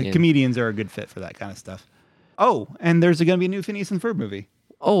 Yeah. Comedians are a good fit for that kind of stuff. Oh, and there's going to be a new Phineas and Ferb movie.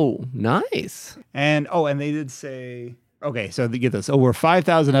 Oh, nice. And they did say, okay, so get this. Over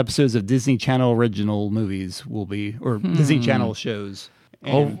 5,000 episodes of Disney Channel original movies will be, or Disney Channel shows.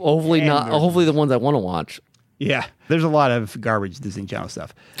 Hopefully the ones I want to watch. Yeah, there's a lot of garbage Disney Channel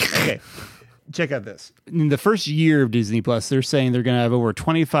stuff. Okay, check out this. In the first year of Disney Plus, they're saying they're going to have over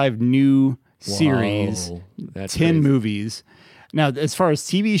 25 new series, 10 crazy. movies. Now, as far as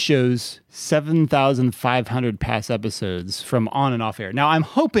TV shows, 7,500 past episodes from on and off air. Now, I'm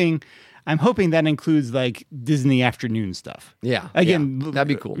hoping that includes like Disney afternoon stuff. Yeah. Again, that'd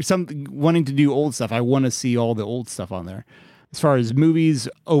be cool. Wanting to do old stuff. I want to see all the old stuff on there. As far as movies,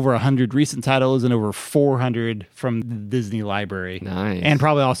 over 100 recent titles and over 400 from the Disney library. Nice. And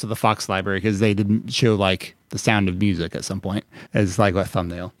probably also the Fox library, because they didn't show like The Sound of Music at some point as like a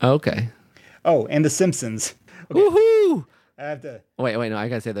thumbnail. Okay. Oh, and The Simpsons. Okay. Woohoo! I have to... Wait, no, I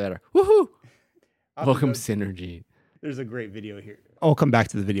gotta say that better. Woohoo! Welcome Synergy. There's a great video here. I'll come back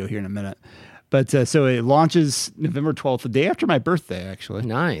to the video here in a minute. But so it launches November 12th, the day after my birthday, actually.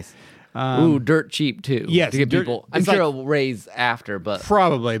 Nice. Dirt cheap too. Yes, to get people. I'm sure it'll raise after, but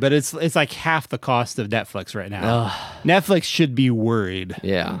probably. But it's like half the cost of Netflix right now. Netflix should be worried.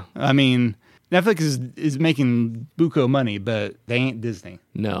 Yeah. I mean, Netflix is making buco money, but they ain't Disney.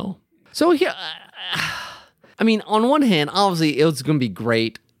 No. So yeah, I mean, on one hand, obviously it's going to be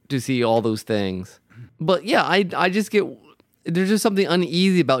great to see all those things, but yeah, I just get there's just something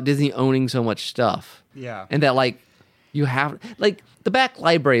uneasy about Disney owning so much stuff. Yeah, and that you have the back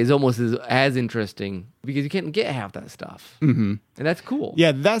library is almost as interesting because you can't get half that stuff, and that's cool.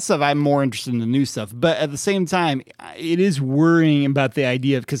 Yeah, that stuff I'm more interested in the new stuff, but at the same time, it is worrying about the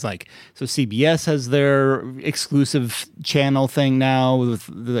idea of because so CBS has their exclusive channel thing now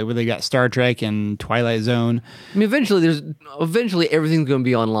where they got Star Trek and Twilight Zone. I mean, eventually everything's going to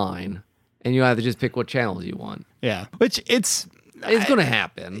be online, and you have to just pick what channels you want. Yeah, which it's going to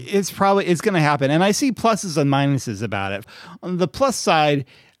happen. It's going to happen. And I see pluses and minuses about it. On the plus side,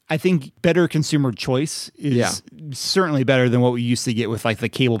 I think better consumer choice is certainly better than what we used to get with the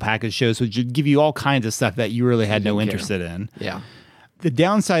cable package shows, which would give you all kinds of stuff that you really had no interest in. Yeah. The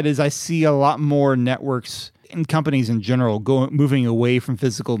downside is I see a lot more networks and companies in general moving away from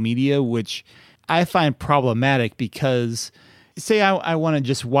physical media, which I find problematic because say I want to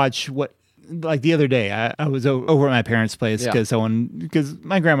just watch what. Like the other day, I was over at my parents' place because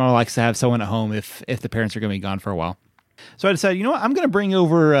my grandma likes to have someone at home if the parents are going to be gone for a while. So I decided, you know what, I'm going to bring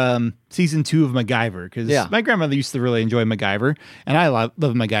over season 2 of MacGyver because my grandmother used to really enjoy MacGyver, and I love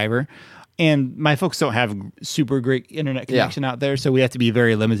MacGyver. And my folks don't have super great internet connection out there, so we have to be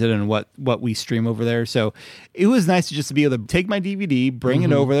very limited on what we stream over there. So it was nice to just be able to take my DVD, bring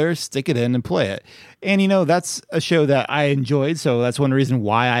it over there, stick it in, and play it. And that's a show that I enjoyed, so that's one reason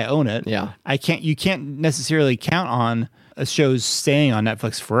why I own it. Yeah, you can't necessarily count on a show's staying on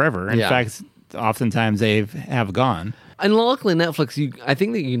Netflix forever. In fact, oftentimes they have gone. And luckily, Netflix, I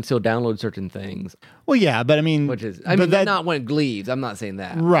think that you can still download certain things. Well, yeah, but I mean, not when it leaves. I'm not saying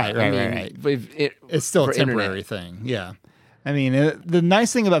that. Right. It's still a temporary thing. Yeah. I mean, the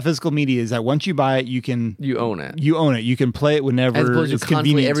nice thing about physical media is that once you buy it, you own it. You can play it whenever as opposed it's to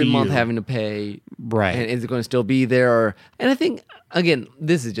constantly convenient every to month you. having to pay. Right. And is it going to still be there? And I think, again,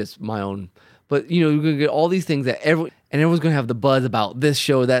 this is just my own. But, you're going to get all these things that everyone's going to have the buzz about this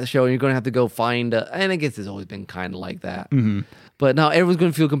show, that show, and you're going to have to go find and I guess it's always been kind of like that. Mm-hmm. But now everyone's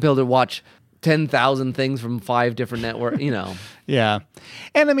going to feel compelled to watch 10,000 things from 5 different networks, Yeah.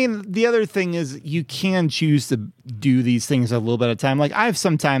 And I mean, the other thing is you can choose to do these things a little bit at a time. Like I've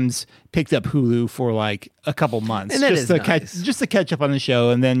sometimes picked up Hulu for like a couple months and that is nice. Just to catch up on the show,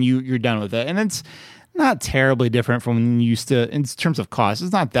 and then you're done with it. And it's not terribly different from when you used to, in terms of cost.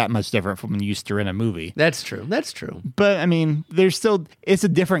 It's not that much different from when you used to rent a movie. That's true. But I mean, it's a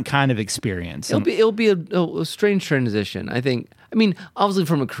different kind of experience. It'll be a strange transition, I think. I mean, obviously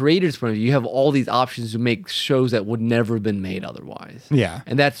from a creator's point of view, you have all these options to make shows that would never have been made otherwise. Yeah.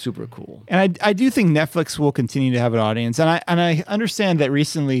 And that's super cool. And I do think Netflix will continue to have an audience. And I understand that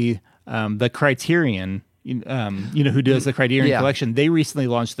recently the Criterion, who does the Criterion Collection, they recently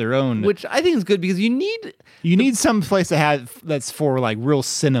launched their own, which I think is good because you need some place to have that's for like real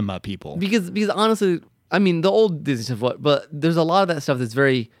cinema people. Because honestly, I mean, the old Disney stuff, but there's a lot of that stuff that's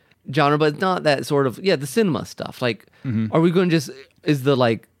very genre, but it's not that sort of the cinema stuff. Like, are we going to is the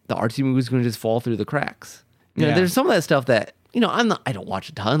artsy movies going to just fall through the cracks? There's some of that stuff that I don't watch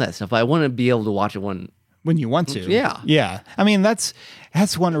a ton of that stuff, but I want to be able to watch it when you want to. Yeah. I mean, that's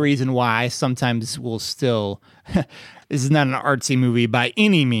one reason why I sometimes will still. This is not an artsy movie by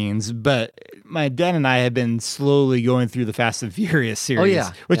any means, but my dad and I have been slowly going through the Fast and Furious series,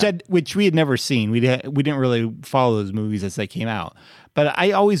 which we had never seen. We didn't really follow those movies as they came out. But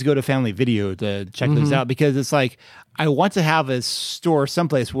I always go to Family Video to check those out because it's like I want to have a store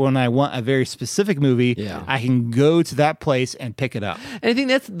someplace when I want a very specific movie. Yeah. I can go to that place and pick it up. And I think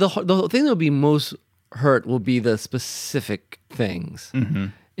that's the thing that will be most hurt will be the specific things. Mm-hmm.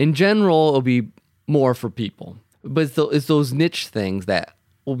 In general, it'll be more for people. But it's those niche things that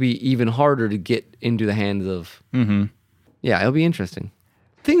will be even harder to get into the hands of. Mm-hmm. Yeah, it'll be interesting.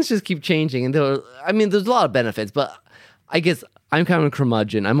 Things just keep changing. And there's a lot of benefits, but I guess I'm kind of a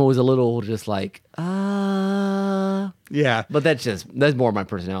curmudgeon. I'm always a little just like, Yeah. But that's more my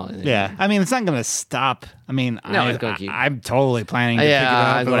personality. Yeah. I mean, it's not going to stop. I mean, it's going to keep. I'm totally planning to pick it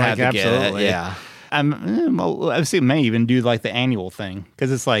up. I'm going to have to absolutely. get it. Yeah. I've seen may even do like the annual thing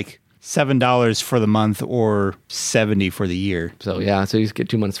because it's like $7 for the month or $70 for the year. So you just get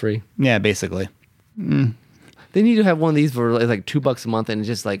 2 months free. Yeah, basically. They need to have one of these for like $2 a month, and it's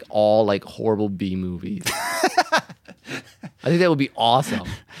just like all like horrible B movies. I think that would be awesome.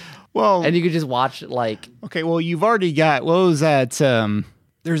 Well, and you could just watch like. Okay, well, you've already got what was that?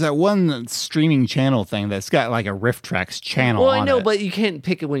 There's that one streaming channel thing that's got like a Riff Tracks channel. Well, I know, it. but you can't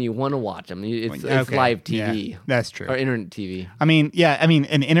pick it when you want to watch them. It's live TV. Yeah, that's true. Or internet TV. I mean,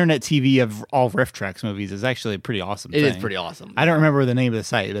 an internet TV of all Riff Tracks movies is actually a pretty awesome thing. It is pretty awesome. I don't remember the name of the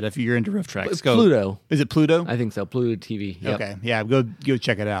site, but if you're into Riff Tracks, go. Pluto. Is it Pluto? I think so. Pluto TV. Yep. Okay. Yeah, go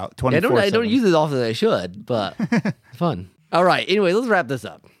check it out. 24/7. I don't use it as often as I should, but it's fun. All right. Anyway, let's wrap this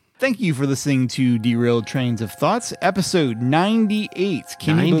up. Thank you for listening to Derailed Trains of Thoughts, episode 98.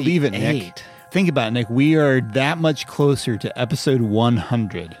 Can you believe it, Nick? Think about it, Nick. We are that much closer to episode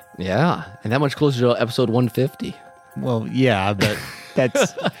 100. Yeah, and that much closer to episode 150. Well, yeah, but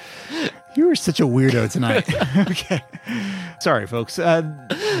that's... You were such a weirdo tonight. Okay. Sorry, folks.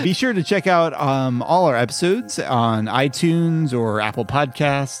 Be sure to check out all our episodes on iTunes or Apple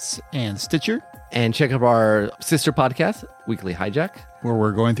Podcasts and Stitcher. And check out our sister podcast, Weekly Hijack, where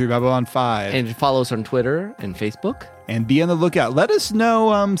we're going through Babylon 5. And follow us on Twitter and Facebook. And be on the lookout. Let us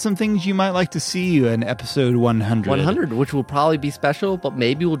know some things you might like to see in episode 100. 100, which will probably be special, but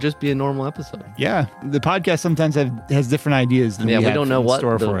maybe will just be a normal episode. Yeah. The podcast sometimes has different ideas than we don't know what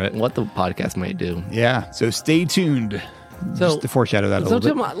the podcast might do. Yeah. So stay tuned. Just to foreshadow that a little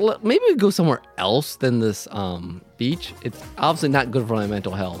bit. Maybe we go somewhere else than this beach, it's obviously not good for my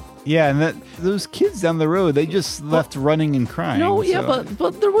mental health. Yeah, and those kids down the road, they just left running and crying. No, yeah, so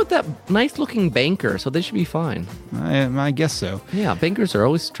but they're with that nice-looking banker, so they should be fine. I guess so. Yeah, bankers are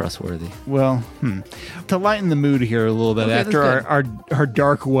always trustworthy. Well, to lighten the mood here a little bit, Okay, after that's our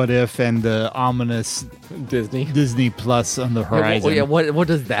dark what if and the ominous Disney Plus on the horizon. What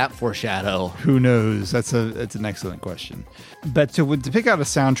does that foreshadow? Who knows? That's an excellent question. But to pick out a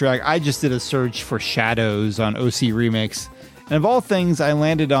soundtrack, I just did a search for Shadows on OC Remix. And of all things, I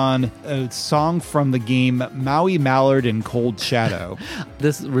landed on a song from the game Maui Mallard and Cold Shadow.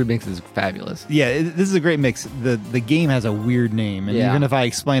 This remix is fabulous. Yeah, this is a great mix. The game has a weird name, and even if I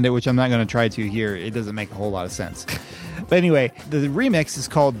explained it, which I'm not going to try to here, it doesn't make a whole lot of sense. But anyway, the remix is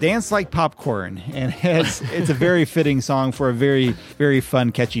called Dance Like Popcorn, and it's a very fitting song for a very, very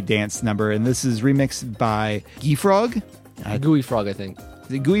fun, catchy dance number. And this is remixed by Geefrog. Gooey Frog, I think.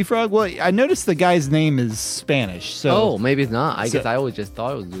 The Gooey Frog? Well, I noticed the guy's name is Spanish. So maybe it's not. I guess I always just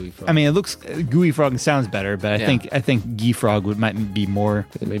thought it was Gooey Frog. I mean, it looks Gooey Frog sounds better, but I think Gee Frog might be more.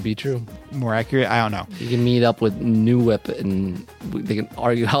 It may be true. More accurate. I don't know. You can meet up with New Whip and they can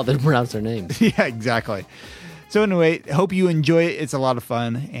argue how they pronounce their names. Yeah, exactly. So anyway, hope you enjoy it. It's a lot of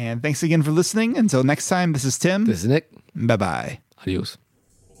fun, and thanks again for listening. Until next time, this is Tim. This is Nick. Bye bye. Adios.